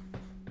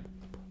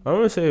 I don't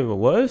want to say if it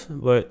was,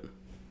 but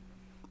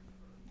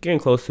getting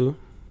close to. You know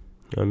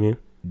what I mean?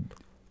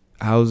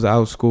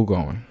 How's school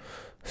going?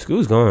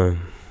 School's going.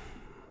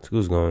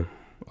 School's going.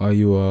 Are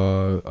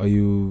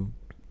you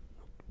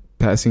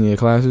passing your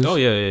classes? Oh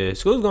yeah.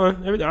 School's going.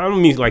 I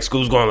don't mean like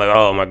school's going like,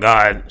 oh my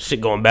god, shit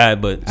going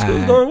bad, but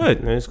school's going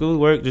good. Man, school's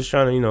work. Just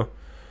trying to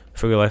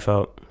figure life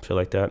out, shit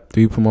like that.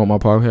 Do you promote my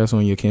podcast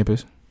on your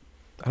campus?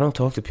 I don't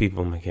talk to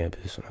people on my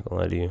campus. I'm not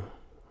gonna lie to you.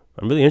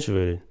 I'm really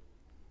introverted.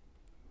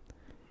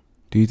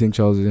 Do you think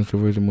Charles is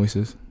introverted,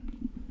 Moises?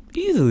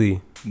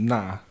 Easily.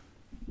 Nah.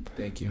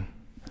 Thank you.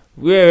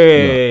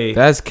 Wait.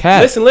 That's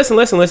cat.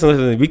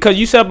 Listen. Because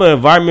you set up an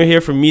environment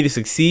here for me to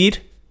succeed.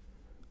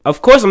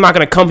 Of course, I'm not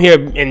gonna come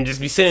here and just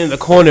be sitting in the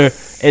corner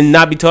and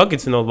not be talking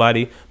to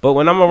nobody. But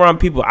when I'm around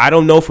people I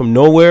don't know from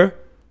nowhere,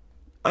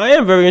 I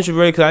am very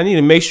introverted because I need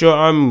to make sure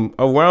I'm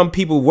around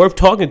people worth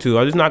talking to.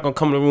 I'm just not gonna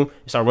come in the room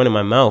and start running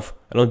my mouth.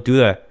 I don't do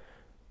that.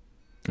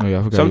 Oh, yeah,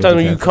 I forgot Sometimes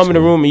when you come in the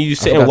room and you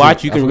just sit and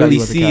watch, you can really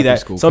see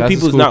that some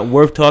people's not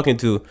worth talking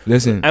to.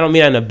 Listen, I don't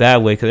mean that in a bad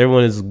way because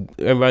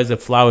everybody's a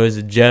flower, is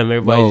a gem,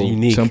 everybody's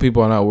unique. Some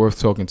people are not worth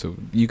talking to.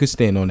 You could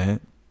stand on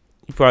that.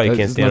 You probably There's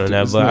can't stand on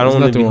nothing- that, but I don't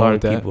want to be nothing wrong hard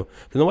with on that. people.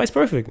 Because nobody's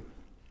perfect.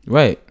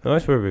 Right.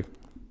 Nobody's perfect.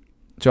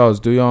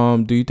 Charles, do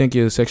you think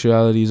your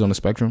sexuality is on the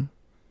spectrum?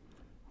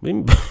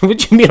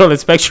 What you mean on the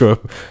spectrum?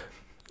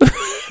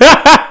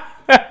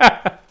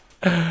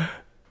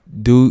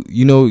 Do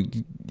you know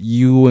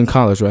you in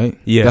college, right?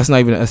 Yeah. That's not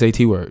even an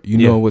SAT word. You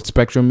Yeah. know what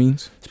spectrum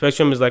means?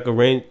 Spectrum is like a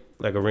range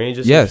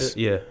or Yes. some shit?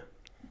 Yeah.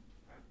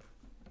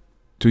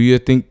 Do you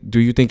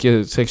think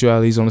your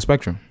sexuality is on the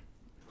spectrum?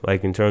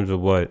 Like in terms of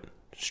what?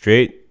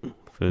 Straight?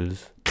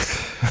 Because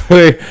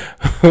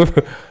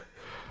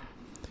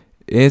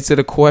Answer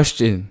the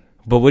question.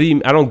 But what do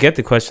you? I don't get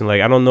the question.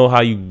 Like I don't know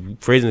how you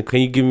phrase it.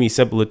 Can you give me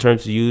simpler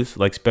terms to use,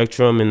 like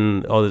spectrum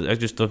and all this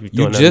extra stuff you're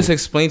You throwing at just me?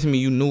 explained to me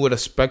you knew what a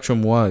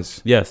spectrum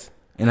was. Yes.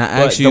 And I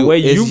But asked the you, way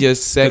is your the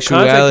concept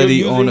sexuality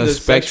you're on using, a the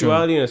spectrum?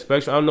 Sexuality and a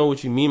spectrum. I don't know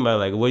what you mean by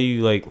like. What do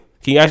you like?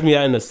 Can you ask me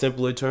that in a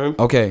simpler term?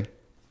 Okay.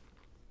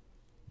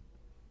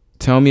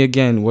 Tell me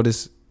again, what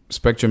does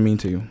spectrum mean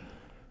to you?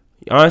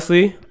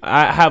 Honestly,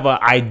 I have an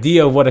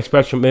idea of what a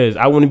spectrum is.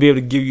 I wouldn't be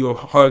able to give you a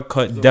hard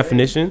cut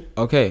definition.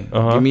 Okay,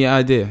 Uh-huh. give me an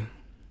idea.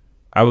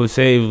 I would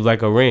say it was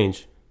like a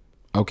range.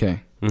 Okay.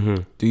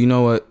 Mm-hmm. Do you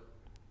know what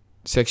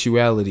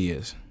sexuality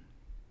is?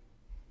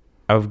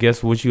 I would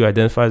guess what you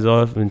identify as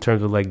off in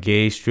terms of like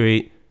gay,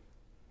 straight,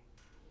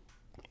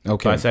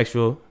 Okay.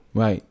 bisexual.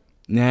 Right.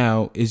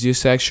 Now, is your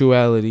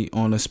sexuality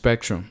on a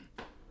spectrum?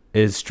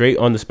 Is straight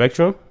on the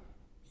spectrum?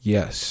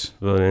 Yes.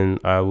 Well, then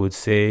I would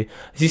say.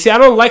 You see, I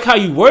don't like how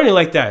you word it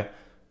like that.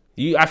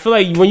 I feel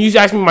like when you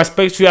ask me my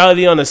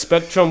sexuality on the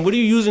spectrum, what are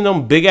you using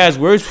them big ass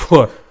words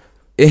for?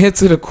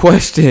 Answer the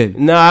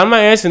question. Nah, I'm not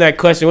answering that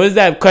question. What does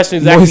that question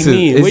exactly Moises,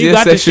 mean? is Where you your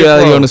got this shit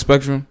sexuality from? on the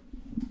spectrum?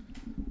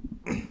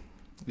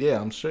 Yeah,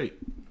 I'm straight.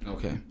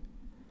 Okay.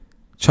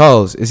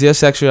 Charles, is your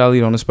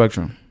sexuality on the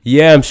spectrum?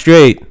 Yeah, I'm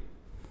straight.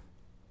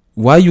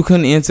 Why you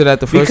couldn't answer that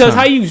the first Because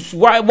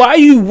time? why are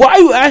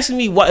you asking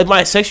me what is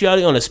my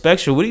sexuality on the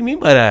spectrum? What do you mean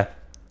by that?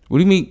 What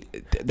do you mean?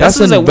 That's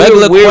is a a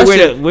regular weird way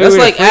question. to- weird That's way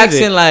to like phrase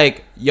asking it.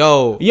 like,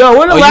 yo, Yo,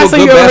 when the are last you a time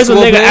you good ever heard some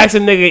basketball nigga player? ask a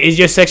nigga, is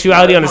your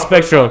sexuality on the That's my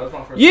first spectrum? time.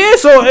 That's my first Yeah,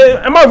 so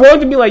am I wrong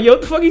to be like, yo,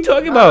 what the fuck you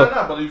talking about?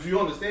 Nah, but if you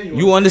understand,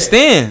 You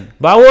understand?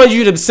 But I want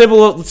you to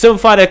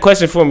simplify that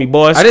question for me,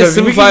 boss. I didn't 'cause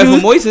we simplify it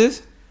can for use-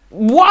 Moises.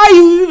 Why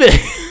you even?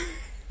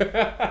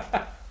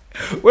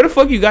 Where the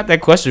fuck you got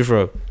that question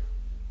from?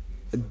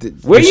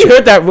 Where you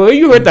heard that? Where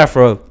you heard that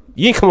from?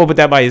 You ain't come up with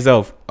that by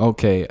yourself.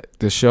 Okay,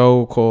 the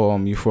show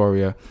called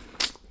Euphoria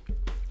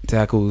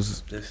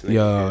tackles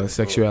your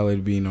sexuality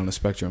being on the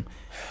spectrum,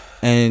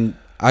 and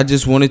I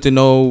just wanted to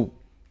know,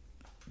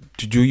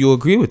 do you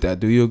agree with that?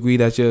 Do you agree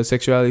that your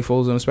sexuality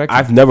falls on the spectrum?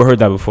 I've never heard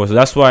that before, so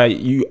that's why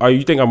you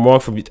think I'm wrong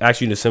for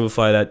asking you to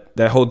simplify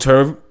that whole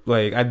term?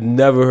 Like I've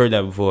never heard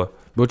that before.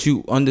 But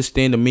you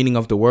understand the meaning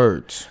of the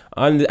words.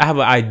 I have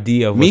an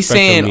idea of what Me spectrum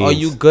saying, means. are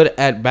you good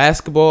at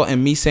basketball?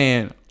 And me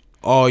saying,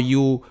 are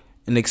you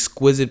an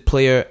exquisite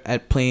player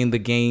at playing the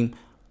game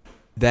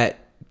that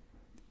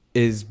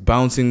is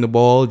bouncing the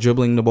ball,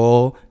 dribbling the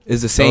ball,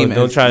 is the same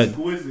Don't as... try to.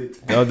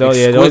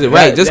 Exquisite,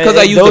 right. Just 'cause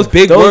I use a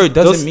big word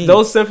doesn't mean-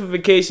 those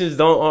simplifications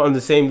don't on the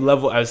same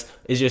level as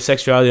is your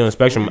sexuality on the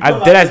spectrum.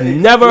 I've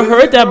never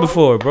heard that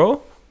before,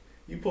 bro.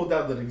 You pulled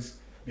out the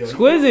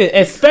Exquisite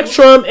and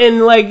spectrum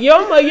and like yo,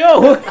 I'm like yo,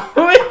 what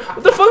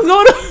the fuck's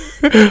going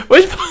on?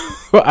 Which,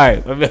 all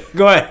right,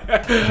 go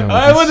ahead.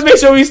 I want to make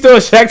sure we still a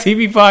Shaq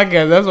TV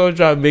podcast. That's what I'm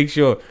trying to make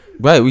sure.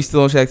 Right, we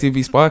still on Shaq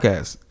TV's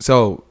podcast.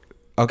 So,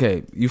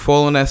 okay, you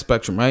fall on that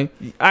spectrum, right?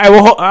 I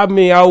will. I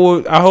mean,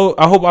 I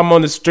hope I'm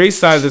on the straight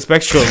side of the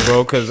spectrum,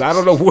 bro, because I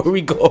don't know where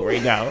we go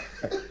right now.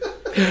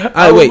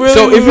 Alright, wait. really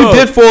So if you know.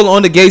 did fall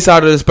on the gay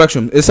side of the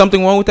spectrum, is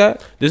something wrong with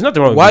that? There's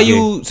nothing wrong. Why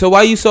with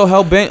why you so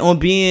hell bent on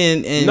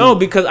being in? No,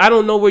 because I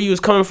don't know where you was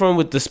coming from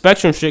with the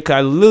spectrum shit. Cause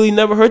I literally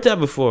never heard that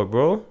before,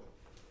 bro.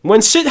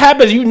 When shit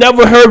happens, you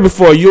never heard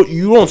before.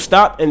 You don't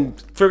stop and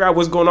figure out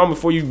what's going on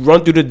before you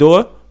run through the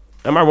door.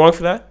 Am I wrong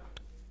for that?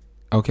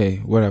 Okay,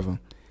 whatever.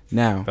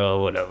 Now,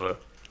 Oh, whatever.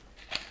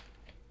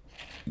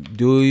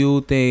 do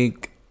you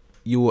think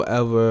you will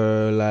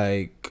ever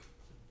like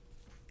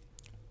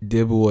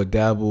dibble or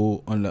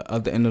dabble on the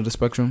other end of the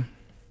spectrum?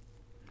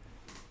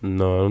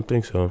 No, I don't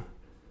think so.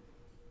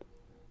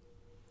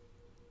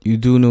 You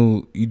do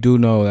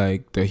know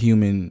like the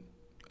human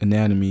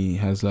anatomy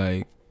has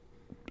like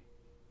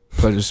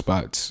pleasure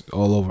spots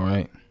all over,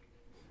 right?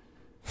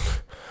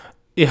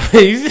 Yeah,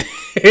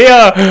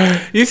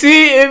 you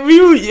see,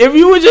 if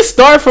you would just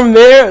start from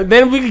there,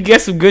 then we could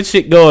get some good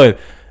shit going.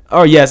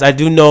 Oh yes, I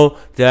do know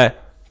that.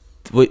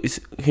 Wait,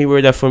 can you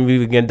word that for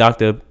me again,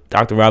 Dr.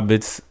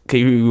 Roberts? Can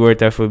you reword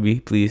that for me,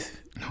 please?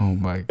 Oh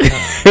my god.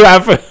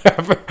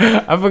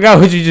 I forgot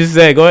what you just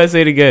said. Go ahead and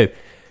say it again.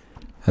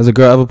 Has a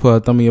girl ever put a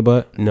thumb in your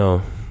butt?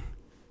 No.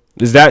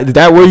 Is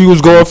that where you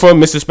was going from,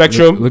 Mr.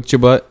 Spectrum? Licked your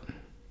butt?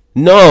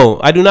 No,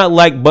 I do not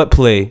like butt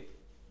play.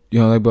 You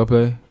don't like butt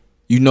play?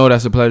 You know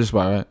that's a pleasure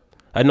spot, right?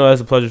 I know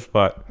that's a pleasure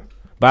spot,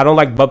 but I don't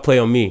like butt play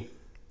on me.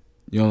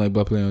 You don't like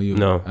butt play on you?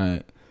 No.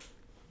 Alright.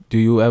 Do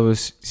you ever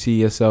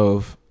see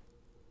yourself,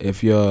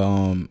 if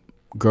your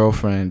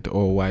girlfriend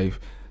or wife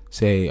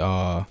say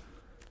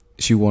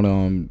she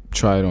wanna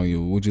try it on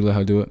you, would you let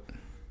her do it?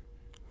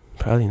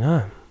 Probably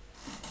not.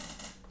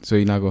 So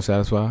you're not gonna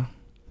satisfy her?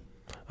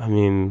 I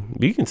mean,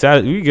 we can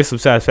get some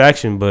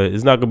satisfaction, but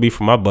it's not gonna be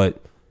from my butt.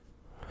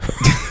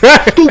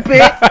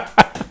 Stupid.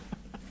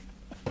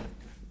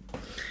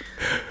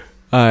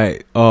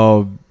 Alright,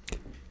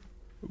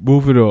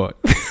 moving on.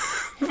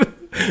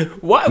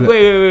 What?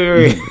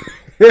 Wait.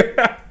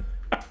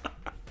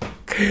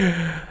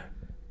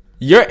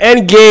 Your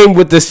end game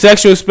with the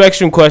sexual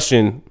spectrum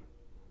question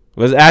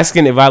was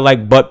asking if I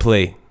like butt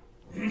play.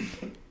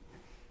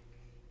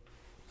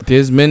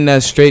 There's men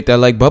that's straight that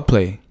like butt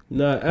play.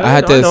 No,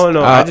 I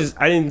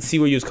didn't see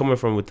where you was coming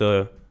from with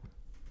the.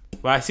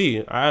 Well,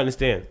 I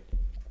understand.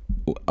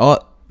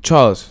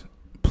 Charles,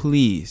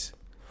 please.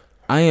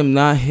 I am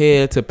not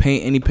here to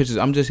paint any pictures.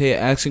 I'm just here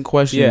asking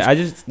questions. Yeah, I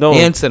just don't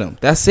answer them.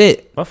 That's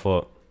it. My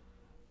fault.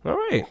 All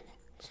right.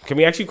 Can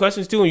we ask you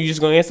questions too, and you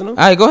just gonna answer them?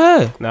 All right, go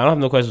ahead. No, I don't have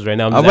no questions right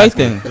now. I'm All just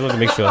right, asking. then. Just want to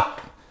make sure.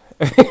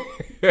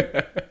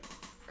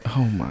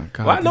 Oh my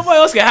god. Why nobody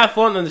else can have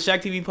fun on the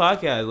Shaq TV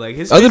podcast? Like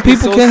his Other shit is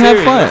people so can have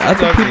serious. fun.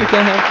 That's Other exactly- people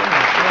can have fun.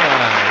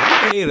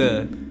 Yeah, you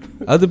hater.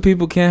 Other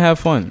people can have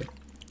fun.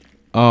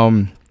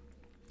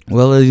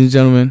 Well, ladies and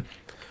gentlemen,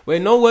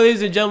 Wait, no,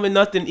 ladies and gentlemen,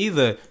 nothing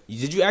either.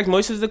 Did you ask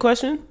Moises the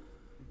question?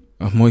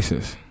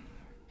 Moises.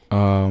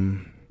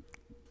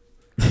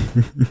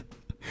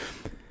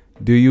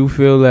 Do you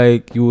feel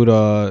like you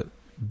would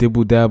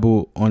dibble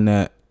dabble on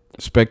that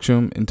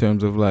spectrum in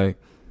terms of like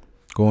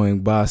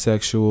going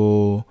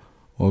bisexual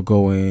or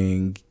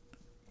going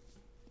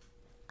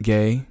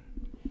gay?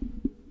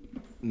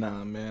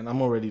 Nah, man.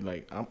 I'm already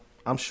like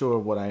I'm sure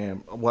what I am,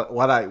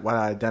 what I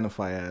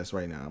identify as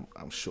right now.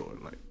 I'm sure.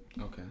 Like,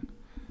 okay.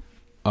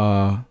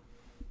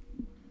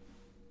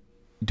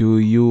 Do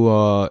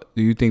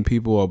you think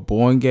people are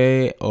born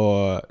gay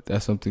or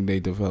that's something they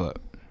develop?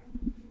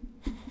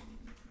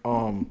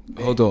 Hold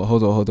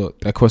on.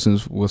 That question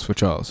was for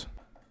Charles.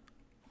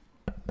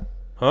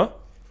 Huh?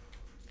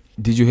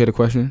 Did you hear the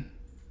question?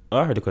 Oh,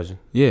 I heard the question.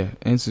 Yeah,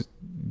 answer.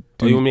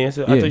 Oh, you want me to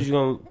answer? Yeah. I thought you were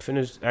gonna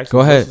finish asking Go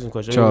ahead, some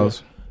questions.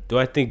 Charles. Do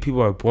I think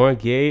people are born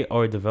gay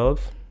or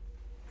developed?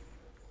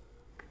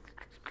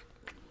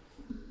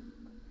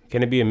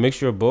 Can it be a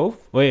mixture of both?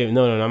 Wait,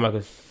 no, I'm not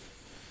gonna.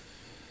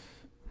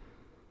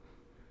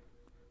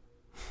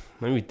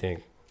 Let me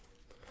think.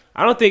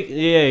 I don't think.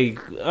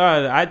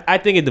 Yeah, I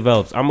think it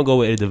develops. I'm gonna go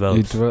with it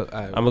develops.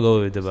 I'm gonna go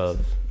with it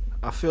develops.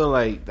 I feel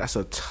like that's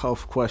a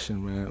tough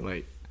question, man.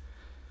 Like,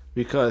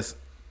 because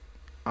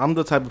I'm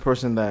the type of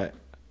person that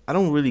I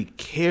don't really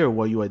care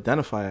what you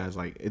identify as.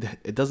 Like,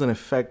 it doesn't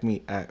affect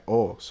me at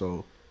all.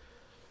 So,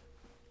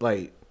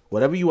 like,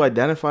 whatever you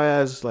identify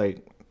as,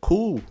 like,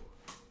 cool.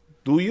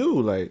 Do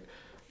you, like,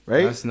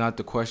 right? That's not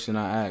the question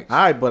I asked. All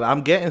right, but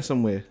I'm getting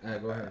somewhere. All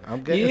right, go ahead.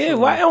 I'm getting Yeah, somewhere.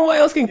 why no one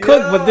else can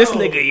cook but this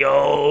nigga,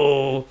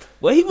 yo.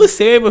 What he was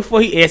saying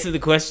before he answered the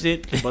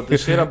question. But the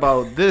shit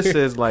about this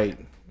is, like,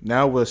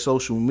 now with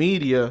social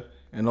media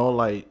and all,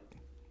 like,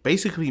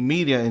 basically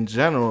media in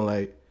general,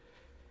 like,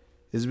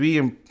 it's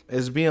being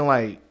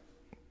like,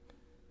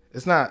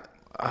 it's not,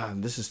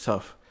 this is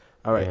tough.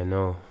 All right. Yeah,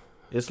 no.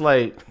 It's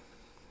like,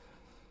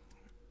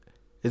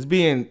 it's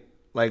being,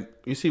 like,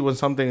 you see when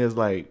something is,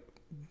 like,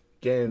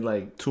 getting,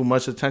 like, too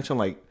much attention,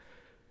 like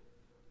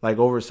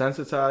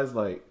oversensitized,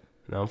 like,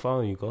 No, I'm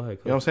following you. Go ahead.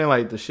 you know what I'm saying?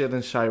 Like, the shit in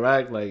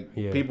Chirac, like,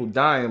 Yeah. people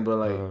dying, but,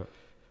 like,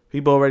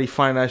 people already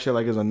find that shit,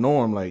 like, as a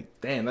norm. Like,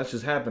 damn, that's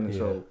just happening. Yeah.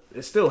 So,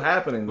 it's still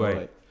happening, though. Right.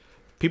 Like,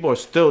 people are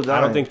still dying.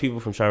 I don't think people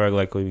from Chirac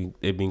like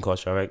it being called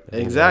Chirac. I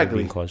think Exactly.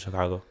 It being called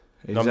Chicago.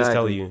 Exactly. No, I'm just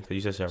telling you because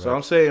you said Chirac. So,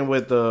 I'm saying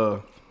with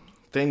the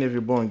thing, if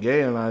you're born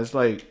gay or not, it's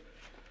like,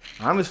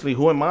 honestly,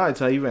 who am I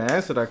to even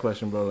answer that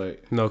question, bro?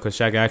 Like, No, because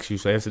Shaq asked you,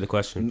 so answer the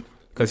question.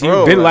 Because Bro,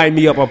 you've been like- lighting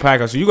me up on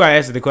podcast, so you got to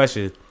answer the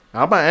question.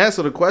 I'm about to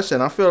answer the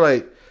question. I feel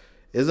like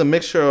it's a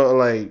mixture of,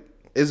 like,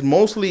 it's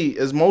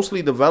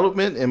mostly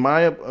development in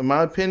my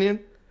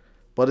opinion,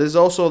 but it's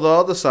also the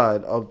other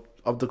side of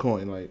the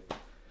coin. Like,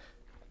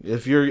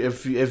 if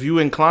you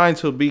inclined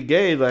to be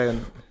gay,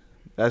 then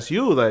that's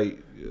you. Like,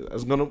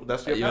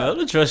 that's your Yo, I path.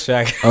 don't trust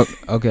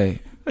Shaq. Okay.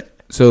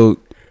 So,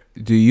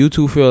 do you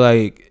two feel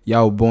like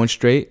y'all were born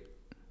straight?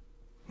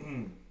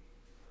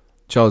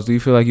 Charles, do you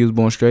feel like you was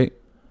born straight?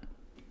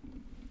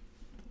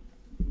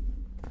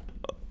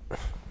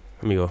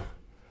 Let me go.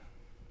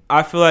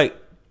 I feel like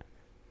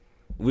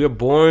we're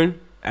born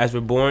as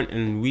we're born,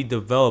 and we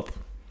develop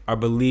our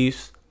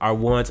beliefs, our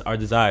wants, our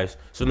desires.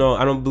 So no,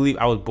 I don't believe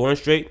I was born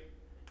straight,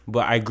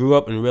 but I grew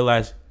up and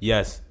realized,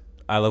 yes,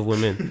 I love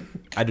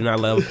women. I do not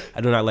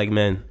like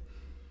men.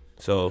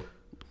 So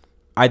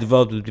I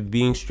developed into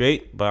being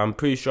straight, but I'm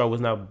pretty sure I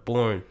was not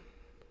born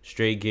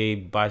straight, gay,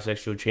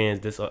 bisexual, trans.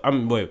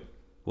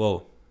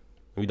 Whoa,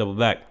 let me double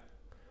back.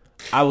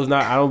 I do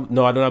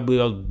not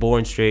believe I was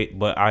born straight,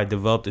 but I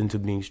developed into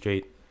being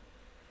straight.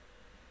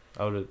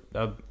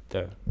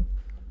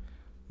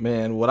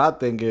 Man, what I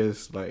think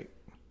is, like,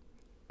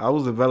 I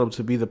was developed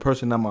to be the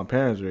person that my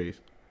parents raised.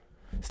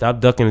 Stop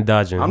ducking and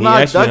dodging. I'm He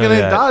not asked you ducking none of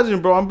and that.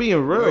 dodging, bro. I'm being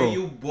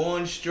real.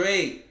 born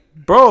straight?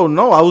 Bro,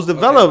 no, I was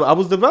developed. I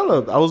was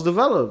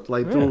developed,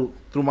 like, through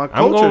my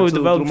culture, I'm going with through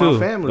develop my too.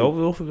 family.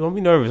 Don't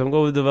be nervous. I'm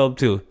going with develop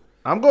too.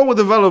 I'm going with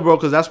develop, bro,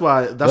 because that's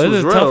what's But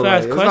it's a real. tough Like,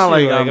 ass it's question. not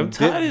like Like, I'm I'm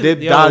tired.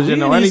 dip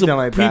dodging or anything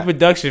like that.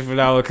 Pre-production for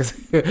now, because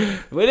with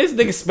this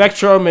nigga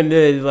Spectrum and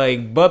the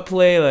like butt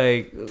play,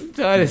 like I'm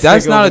tired of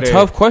That's sick not over a there.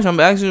 tough question. I'm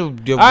asking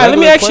you. All right, let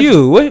me ask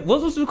you. What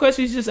was the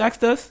question you just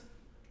asked us?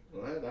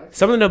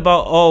 Something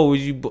about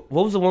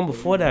what was the one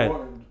before that?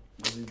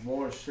 Was he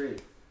born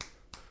straight?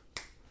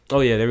 Oh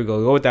yeah, there we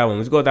go. Go with that one.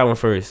 Let's go with that one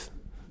first.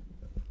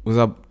 What's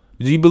up?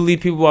 Do you believe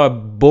people are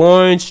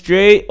born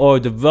straight or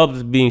developed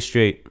as being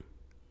straight?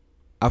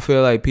 I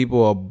feel like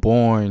people are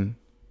born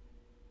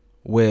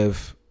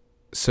with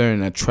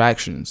certain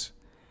attractions,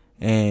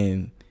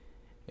 and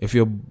if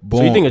you're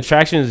born, So you think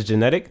attraction is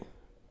genetic?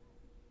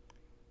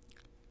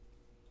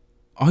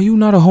 are you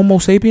not a Homo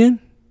sapien?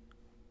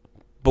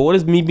 But what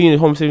does me being a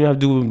homosexual have to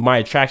do with my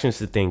attractions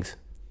to things?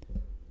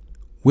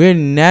 We're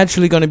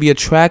naturally going to be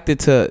attracted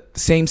to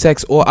same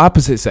sex or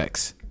opposite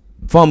sex.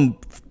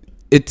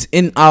 It's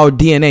in our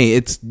DNA.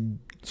 It's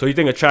So you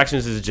think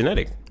attractions is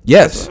genetic?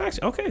 yes.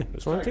 Okay,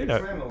 just want to say that.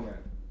 Expand on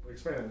that.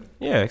 Expand.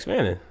 Yeah,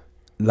 expanding.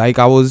 Like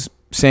I was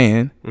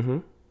saying, Mm-hmm.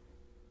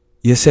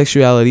 your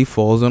sexuality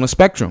falls on a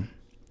spectrum.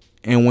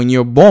 And when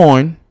you're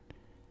born,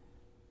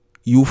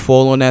 you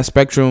fall on that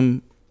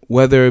spectrum,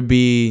 whether it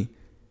be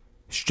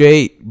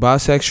straight,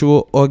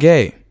 bisexual, or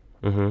gay.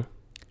 Mm-hmm.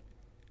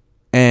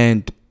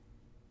 And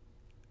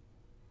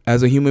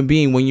as a human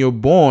being, when you're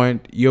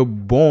born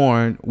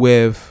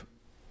with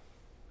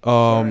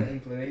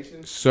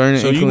Inclinations. certain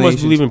So you must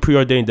inclinations. believe in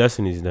preordained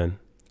destinies then.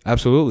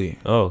 Absolutely.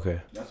 Oh,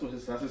 okay. That's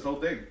his whole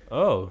thing.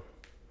 Oh,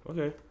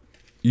 okay.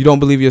 You don't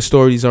believe your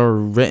stories are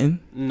written?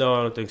 No,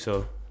 I don't think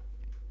so.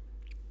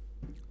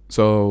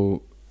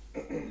 So I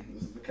think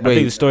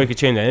wait, the story could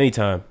change at any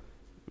time,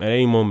 at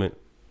any moment,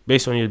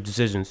 based on your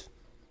decisions.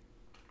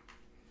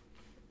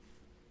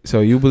 so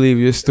you believe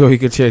your story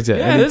could change at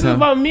Yeah, any this is time?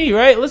 about me,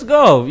 right? Let's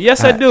go.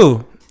 Yes, I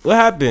do. What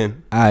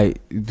happened?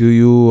 Do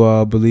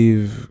you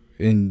believe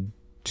in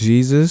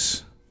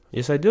Jesus?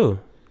 Yes, I do.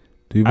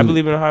 Do you I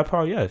believe in a higher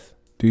power. Yes,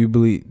 Do you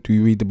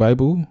read the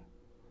Bible?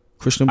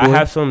 Christian boy? I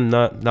have some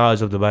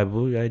knowledge of the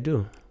Bible. Yeah, I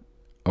do.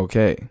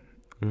 Okay.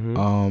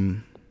 Hmm.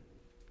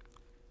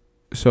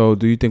 So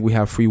do you think we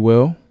have free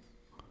will?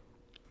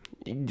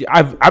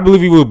 I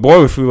believe we were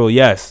born with free will.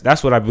 Yes,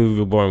 that's what I believe we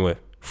were born with.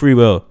 Free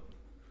will.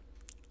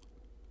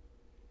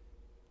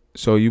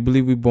 So you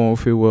believe we're born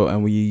with free will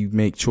and we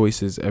make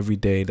choices every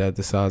day that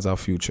decides our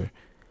future?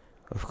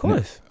 Of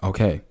course.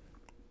 Okay.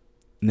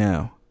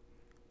 Now,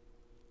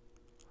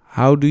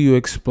 how do you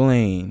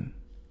explain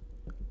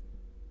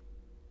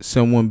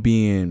someone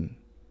being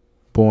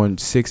born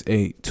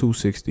 6'8",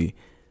 260?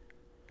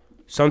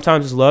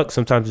 Sometimes it's luck.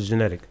 Sometimes it's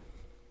genetic.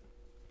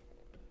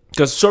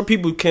 Because short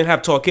people can't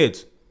have tall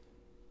kids.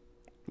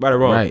 Right or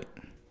wrong. Right.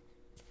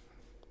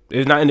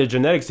 It's not in their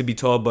genetics to be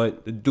tall,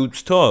 but the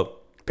dude's tall.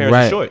 Parents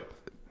Right. are short.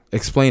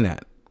 Explain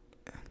that.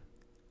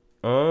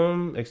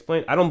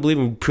 Explain. I don't believe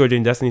in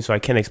preordained destiny, so I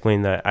can't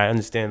explain that. I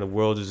understand the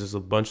world is just a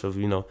bunch of,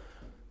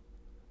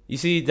 You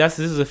see, this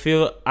is a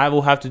field I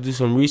will have to do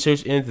some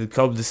research in to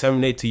help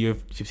disseminate to your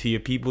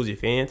peoples, your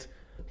fans.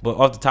 But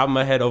off the top of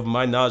my head, over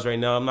my knowledge right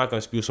now, I'm not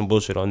gonna spew some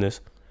bullshit on this.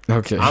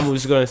 Okay. I'm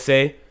just gonna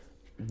say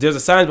there's a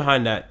science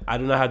behind that. I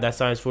do not have that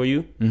science for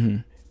you. Mm-hmm.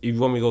 If you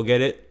want me to go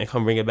get it and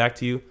come bring it back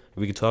to you,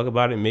 we can talk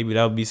about it. Maybe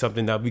that would be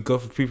something that would be good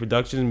for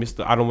pre-production.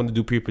 I don't want to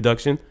do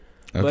pre-production.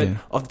 Okay.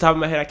 But off the top of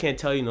my head, I can't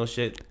tell you no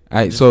shit. All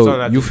right. Just something So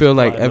I you just feel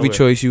like out of every nowhere.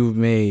 choice you've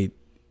made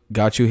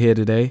got you here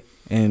today,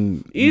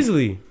 and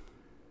Easily.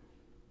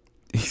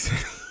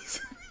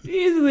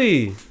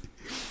 Easily.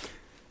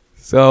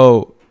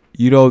 So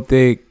you don't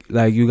think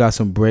like you got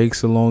some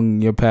breaks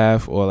along your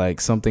path, or like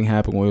something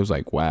happened where it was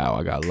like, wow,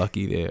 I got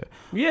lucky there.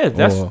 Yeah,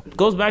 that Or-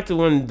 goes back to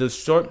when the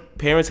short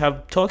parents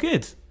have tall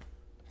kids.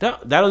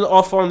 That doesn't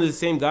all fall into the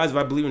same guys. If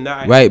I believe in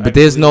that, Right, I but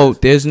there's believe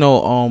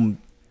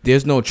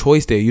there's no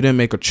choice there. You didn't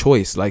make a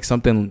choice. Like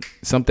something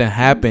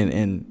happened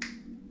and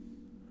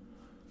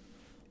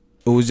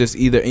it was just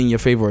either in your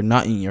favor or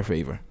not in your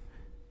favor.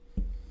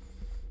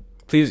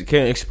 Please,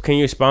 can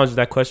you expound to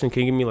that question?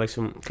 Can you give me like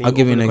some? Can I'll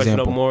give you open an the question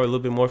example. up more, a little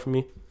bit more for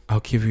me. I'll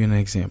give you an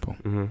example.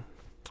 Mm-hmm.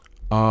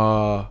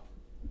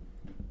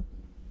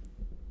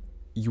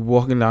 You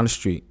walking down the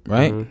street,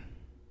 right? Mhm.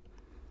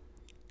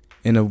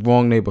 In the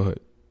wrong neighborhood.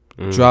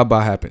 Mhm.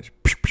 Drive-by happens.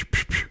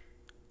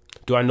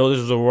 Do I know this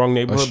was a wrong A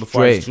neighborhood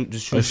before I stray,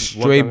 just a shoot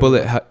stray one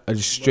bullet, time? a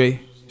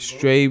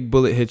stray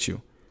bullet hit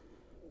you.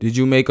 Did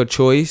you make a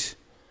choice?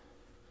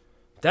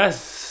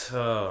 That's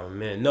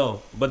man,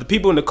 no. But the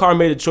people in the car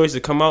made a choice to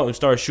come out and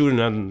start shooting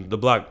on the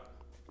block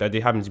that they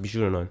happen to be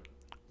shooting on.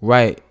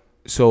 Right.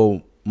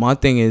 So my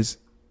thing is,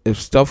 if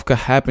stuff could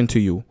happen to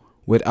you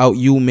without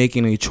you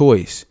making a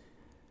choice,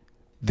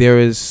 there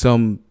is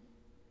some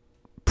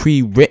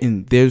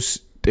pre-written. There's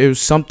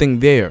something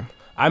there.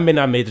 I may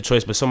not made the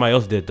choice, but somebody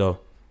else did though.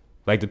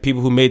 Like the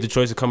people who made the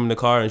choice to come in the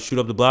car and shoot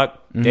up the block,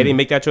 Mm-hmm. they didn't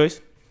make that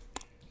choice.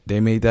 They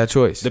made that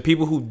choice. The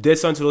people who did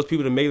something to those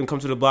people to make them come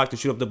to the block to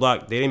shoot up the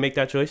block, they didn't make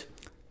that choice.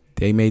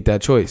 They made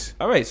that choice.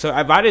 All right, so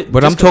if I did,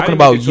 But I'm just 'cause I talking didn't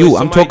make about a choice, you. I'm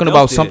somebody talking else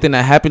about did. something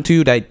that happened to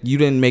you that you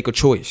didn't make a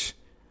choice.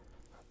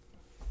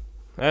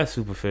 That's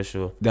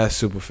superficial. That's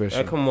superficial.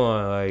 Like, come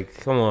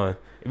on.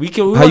 We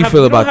can. We How don't you have-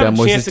 feel we don't about have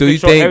that, a Moises? chance to Do you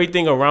control think-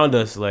 everything around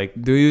us?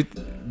 Like, Do you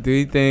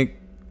think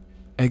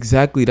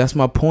exactly? That's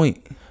my point.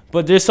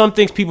 but there's some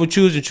things people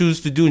choose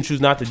to do and choose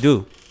not to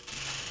do.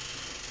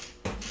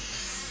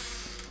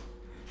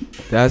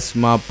 That's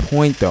my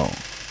point, though.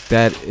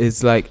 That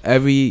it's like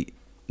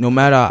no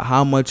matter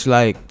how much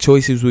like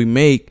choices we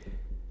make,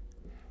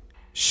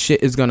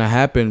 shit is gonna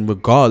happen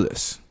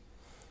regardless.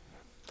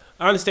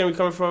 I understand where you're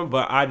coming from,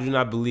 but I do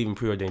not believe in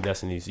preordained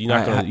destinies. You're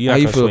not How gonna.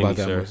 you feel about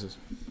that, sir. Moses?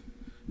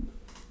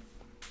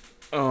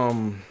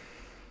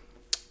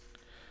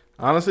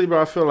 Honestly,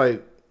 bro, I feel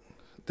like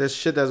there's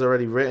shit that's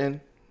already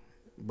written,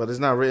 but it's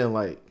not written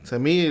like, to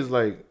me, it's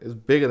like, it's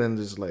bigger than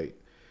just like,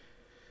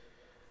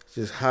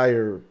 just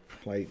higher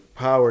like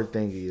power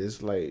thingy.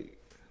 It's like,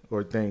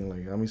 or thing,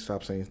 like, let me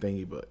stop saying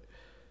thingy, but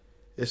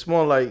it's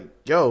more like,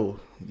 yo,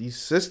 these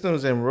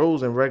systems and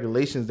rules and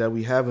regulations that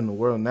we have in the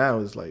world now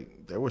is like,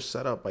 they were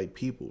set up by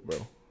people,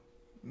 bro.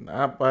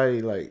 Not by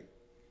like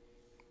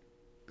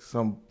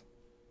some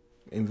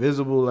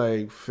invisible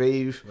like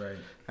faith, Right.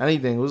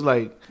 anything. It was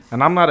like,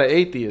 and I'm not an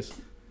atheist.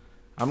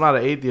 I'm not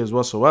an atheist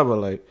whatsoever.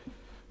 Like,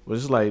 but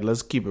it's like,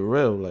 let's keep it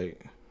real.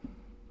 Like,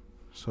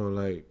 so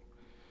like,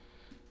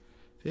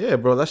 yeah,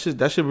 bro, that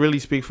should really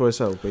speak for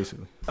itself,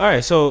 basically. All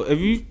right, so if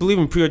you believe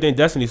in preordained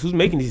destinies, who's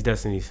making these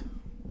destinies?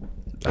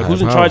 Like,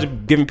 who's in How? charge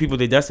of giving people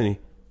their destiny?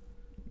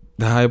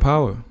 The higher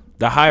power.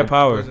 The higher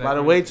power. By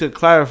the way, to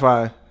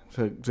clarify,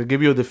 to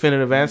give you a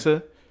definitive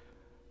answer,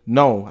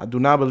 no, I do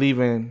not believe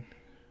in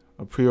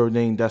a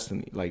preordained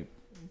destiny. Like,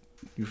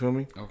 you feel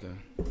me?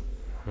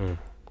 Okay.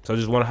 So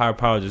just one higher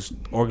power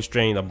just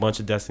orchestrating a bunch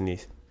of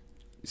destinies.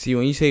 See,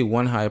 when you say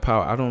one higher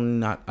power, I do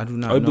not I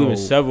know. believe in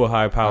several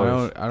higher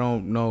powers. I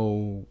don't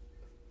know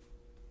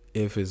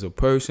if it's a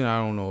person. I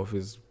don't know if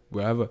it's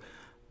wherever,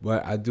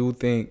 but I do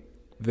think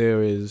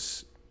there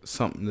is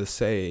something to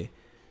say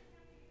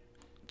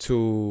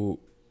to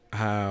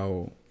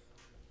how,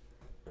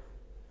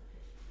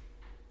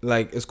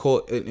 like, it's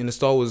called in the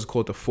Star Wars, it's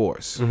called the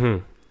Force,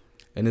 and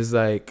it's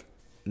like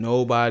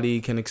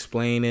nobody can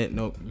explain it.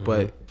 No,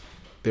 but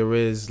there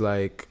is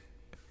like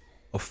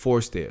a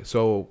force there.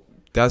 So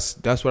that's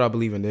what I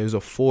believe in. There's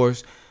a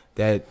force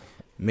that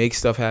makes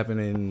stuff happen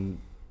and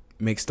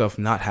makes stuff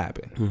not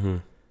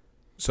happen.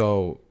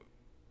 So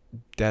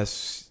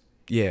that's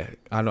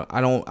I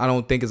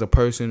don't think it's a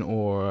person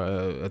or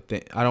a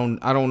thing. I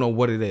don't know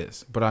what it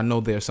is, but I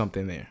know there's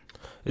something there.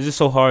 It's just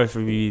so hard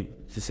for you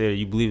to say that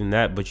you believe in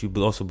that, but you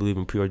also believe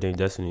in preordained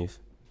destinies.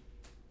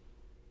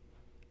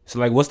 So,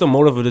 like, what's the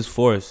motive of this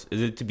force?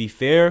 Is it to be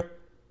fair,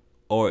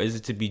 or is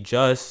it to be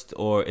just,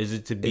 or is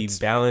it to be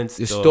balanced?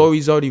 The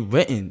story's already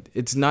written.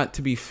 It's not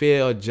to be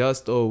fair or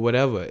just or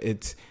whatever.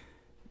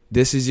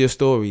 This is your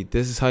story.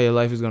 This is how your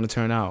life is gonna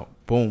turn out.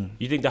 Boom.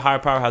 You think the higher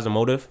power has a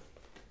motive?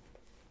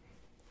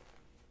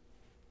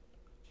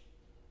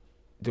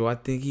 Do I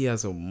think he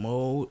has a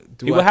motive?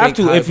 He would have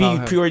to if he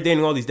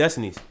preordaining all these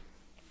destinies.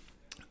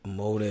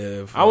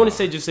 Motive. I wouldn't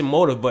say just a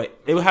motive, but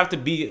it would have to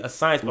be a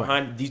science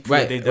behind these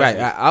preordained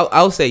destinies. Right.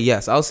 I'll say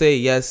yes. I'll say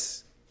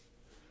yes.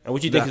 And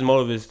what you think his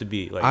motive is to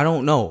be? Like, I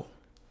don't know.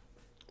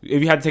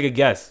 If you had to take a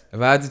guess. If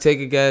I had to take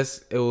a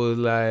guess, it was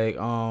like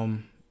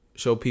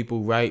show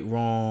people right,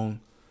 wrong,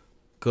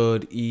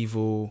 good,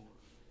 evil.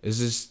 It's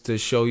just to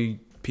show you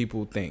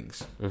people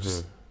things.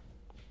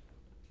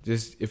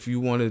 Just if you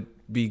want to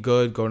be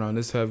good, go down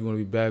this path. If you want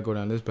to be bad, go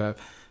down this path.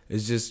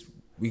 It's just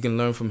we can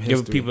learn from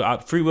history. Give people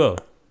free will.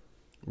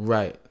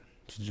 Right.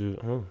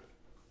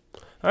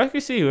 I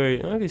can see where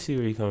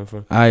you're coming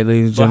from. All right,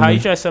 ladies and gentlemen. But how you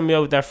trying to set me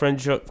up with that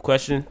friend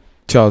question?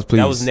 Charles, please.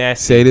 That was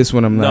nasty. Say this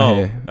when I'm not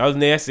here. That was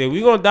nasty.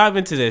 We're going to dive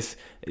into this.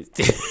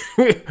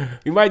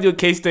 We might do a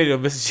case study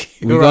on Mr.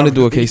 G. We're going to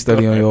do a case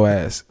study on your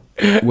ass.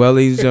 Well,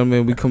 ladies and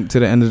gentlemen, we come to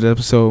the end of the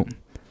episode.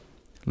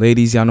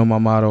 Ladies, y'all know my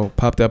motto.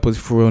 Pop that pussy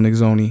for real,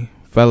 niggas only.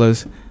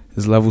 Fellas,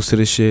 there's levels to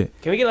this shit.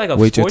 Can we get like a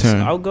Wait sports your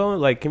turn. outgoing?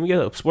 Like, can we get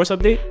a sports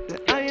update?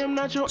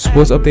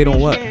 Sports update on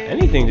what?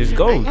 Anything. Just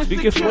go.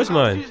 Speak your sports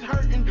mind.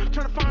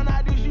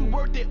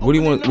 What do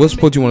you want? What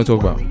sport do you want to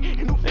talk about?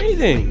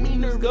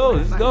 Anything. Let's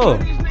go.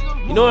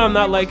 You know what I'm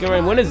not liking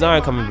right? When is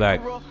Zion coming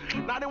back? On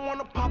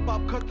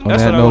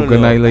that note,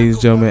 good night, ladies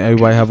and gentlemen.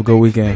 Everybody have a good weekend.